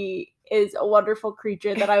he is a wonderful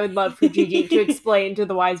creature that I would love for Gigi to explain to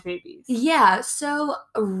the wise babies. Yeah, so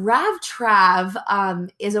Rav Trav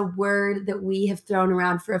is a word that we have thrown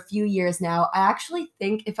around for a few years now. I actually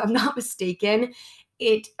think, if I'm not mistaken,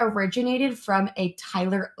 it originated from a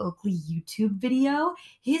Tyler Oakley YouTube video.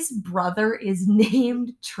 His brother is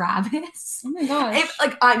named Travis. Oh my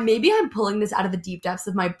gosh. Maybe I'm pulling this out of the deep depths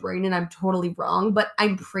of my brain and I'm totally wrong, but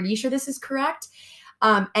I'm pretty sure this is correct.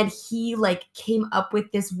 And he like came up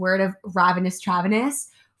with this word of Ravenous Travenous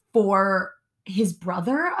for his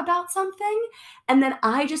brother about something. And then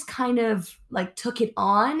I just kind of like took it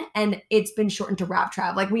on and it's been shortened to Rav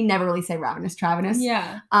Trav. Like we never really say Ravenous Travenous.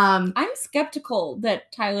 Yeah. I'm skeptical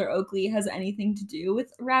that Tyler Oakley has anything to do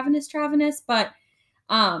with Ravenous Travenous, but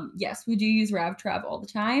yes, we do use Rav Trav all the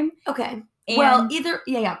time. Okay. And well,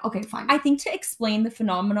 yeah. Okay, fine. I think to explain the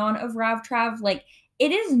phenomenon of Rav Trav, like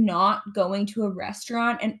it is not going to a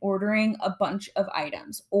restaurant and ordering a bunch of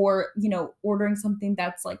items or, you know, ordering something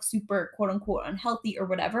that's like super quote unquote unhealthy or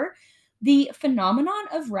whatever. The phenomenon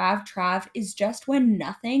of Rav Trav is just when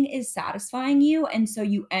nothing is satisfying you. And so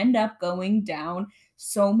you end up going down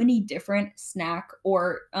so many different snack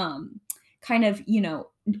or kind of, you know,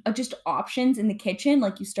 just options in the kitchen.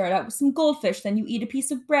 Like you start out with some goldfish, then you eat a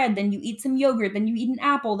piece of bread, then you eat some yogurt, then you eat an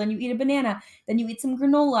apple, then you eat a banana, then you eat some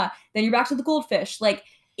granola, then you're back to the goldfish. Like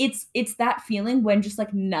it's that feeling when just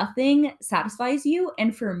like nothing satisfies you.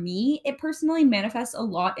 And for me, it personally manifests a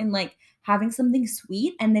lot in like having something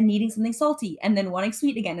sweet and then needing something salty and then wanting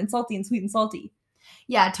sweet again and salty and sweet and salty.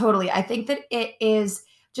 Yeah, totally. I think that it is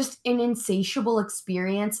just an insatiable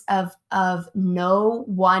experience of no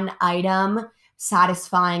one item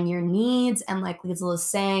satisfying your needs. And like Liesl is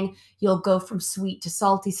saying, you'll go from sweet to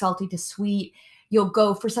salty, salty to sweet. You'll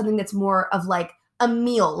go for something that's more of like a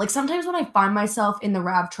meal. Like sometimes when I find myself in the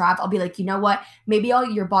Rav Trav, I'll be like, you know what? Maybe all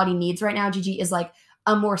your body needs right now, Gigi, is like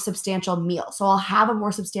a more substantial meal. So I'll have a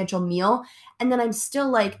more substantial meal. And then I'm still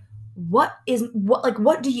like, what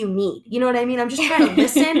do you need? You know what I mean? I'm just trying to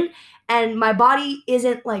listen. And my body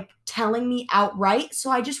isn't like telling me outright.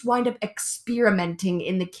 So I just wind up experimenting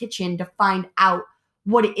in the kitchen to find out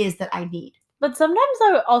what it is that I need. But sometimes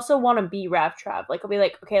I also want to be Rav Trav. Like, I'll be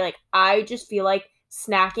like, okay, like, I just feel like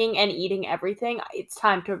snacking and eating everything. It's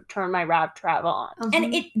time to turn my Rav Trav on.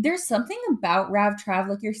 And there's something about Rav Trav,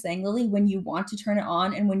 like you're saying, Lily, when you want to turn it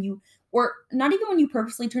on and when you, or not even when you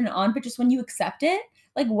purposely turn it on, but just when you accept it.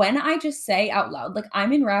 Like when I just say out loud, like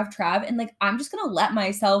I'm in Rav Trav and like I'm just going to let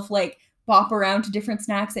myself like bop around to different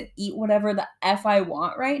snacks and eat whatever the F I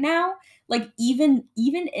want right now. Like even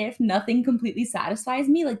if nothing completely satisfies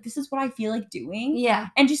me, like this is what I feel like doing. Yeah.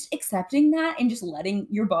 And just accepting that and just letting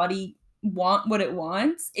your body want what it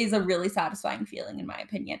wants is a really satisfying feeling in my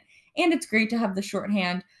opinion. And it's great to have the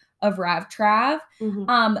shorthand of Rav Trav.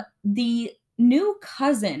 Mm-hmm. The new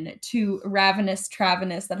cousin to Ravenous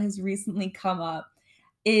Travenous that has recently come up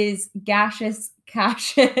is gaseous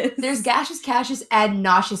cautious. There's gaseous cautious and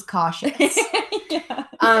nauseous cautious. Yeah.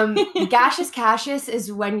 Gaseous cautious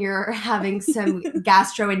is when you're having some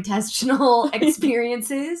gastrointestinal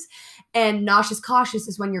experiences, and nauseous cautious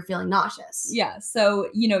is when you're feeling nauseous. Yeah, so,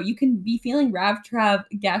 you can be feeling rav trav,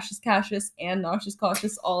 gaseous cautious, and nauseous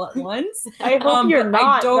cautious all at once. I hope you're but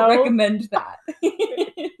not, I don't though. recommend that.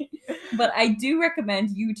 But I do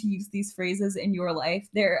recommend you to use these phrases in your life.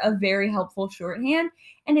 They're a very helpful shorthand,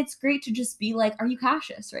 and it's great to just be like, are you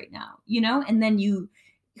cautious right now? And then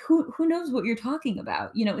who knows what you're talking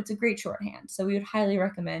about? It's a great shorthand. So we would highly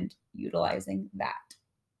recommend utilizing that.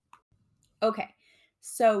 Okay.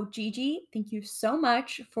 So, Gigi, thank you so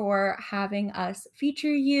much for having us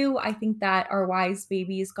feature you. I think that our wise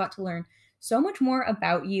babies got to learn so much more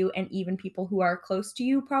about you, and even people who are close to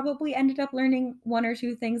you probably ended up learning one or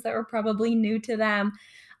two things that were probably new to them.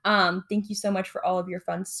 Thank you so much for all of your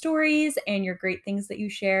fun stories and your great things that you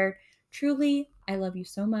shared. Truly, I love you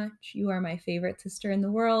so much. You are my favorite sister in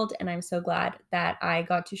the world, and I'm so glad that I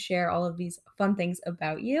got to share all of these fun things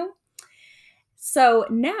about you. So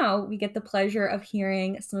now we get the pleasure of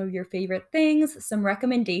hearing some of your favorite things, some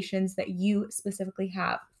recommendations that you specifically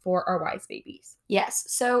have for our wise babies. Yes.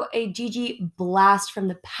 So a Gigi blast from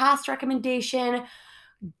the past recommendation: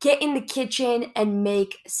 get in the kitchen and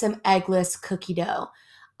make some eggless cookie dough.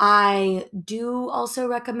 I do also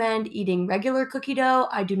recommend eating regular cookie dough.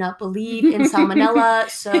 I do not believe in salmonella,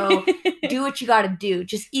 so do what you got to do.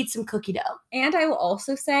 Just eat some cookie dough. And I will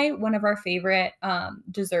also say one of our favorite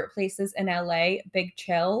dessert places in LA, Big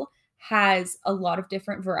Chill, has a lot of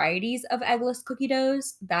different varieties of eggless cookie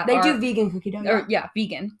doughs that They do vegan cookie dough.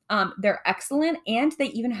 Vegan. They're excellent, and they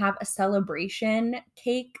even have a celebration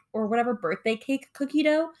cake or whatever birthday cake cookie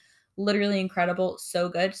dough. Literally incredible, so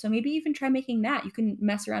good. So maybe even try making that. You can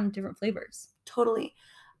mess around with different flavors. Totally.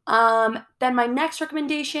 Then my next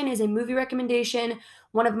recommendation is a movie recommendation.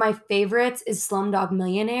 One of my favorites is Slumdog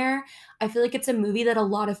Millionaire. I feel like it's a movie that a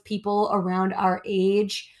lot of people around our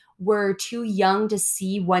age were too young to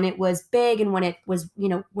see when it was big and when it was,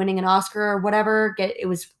 winning an Oscar or whatever. It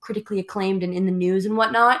was critically acclaimed and in the news and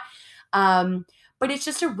whatnot. But it's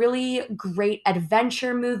just a really great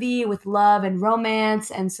adventure movie with love and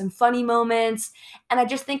romance and some funny moments. And I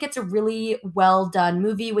just think it's a really well done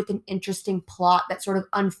movie with an interesting plot that sort of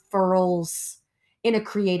unfurls in a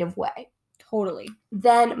creative way. Totally.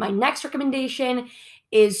 Then my next recommendation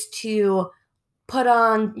is to put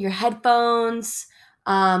on your headphones,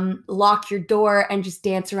 lock your door, and just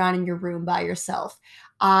dance around in your room by yourself.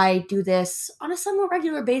 I do this on a somewhat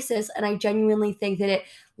regular basis, and I genuinely think that it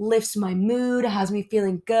lifts my mood, has me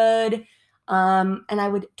feeling good, and I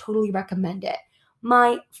would totally recommend it.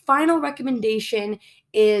 My final recommendation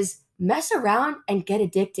is mess around and get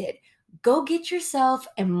addicted. Go get yourself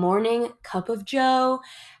a morning cup of joe,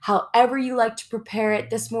 however you like to prepare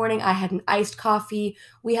it. This morning I had an iced coffee.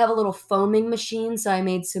 We have a little foaming machine, so I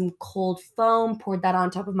made some cold foam, poured that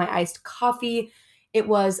on top of my iced coffee. It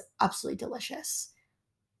was absolutely delicious.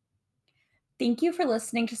 Thank you for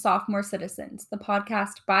listening to Sophomore Citizens, the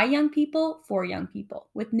podcast by young people for young people,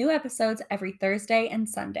 with new episodes every Thursday and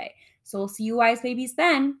Sunday. So we'll see you wise babies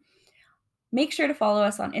then. Make sure to follow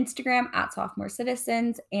us on Instagram at Sophomore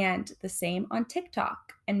Citizens and the same on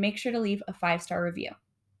TikTok. And make sure to leave a 5-star review.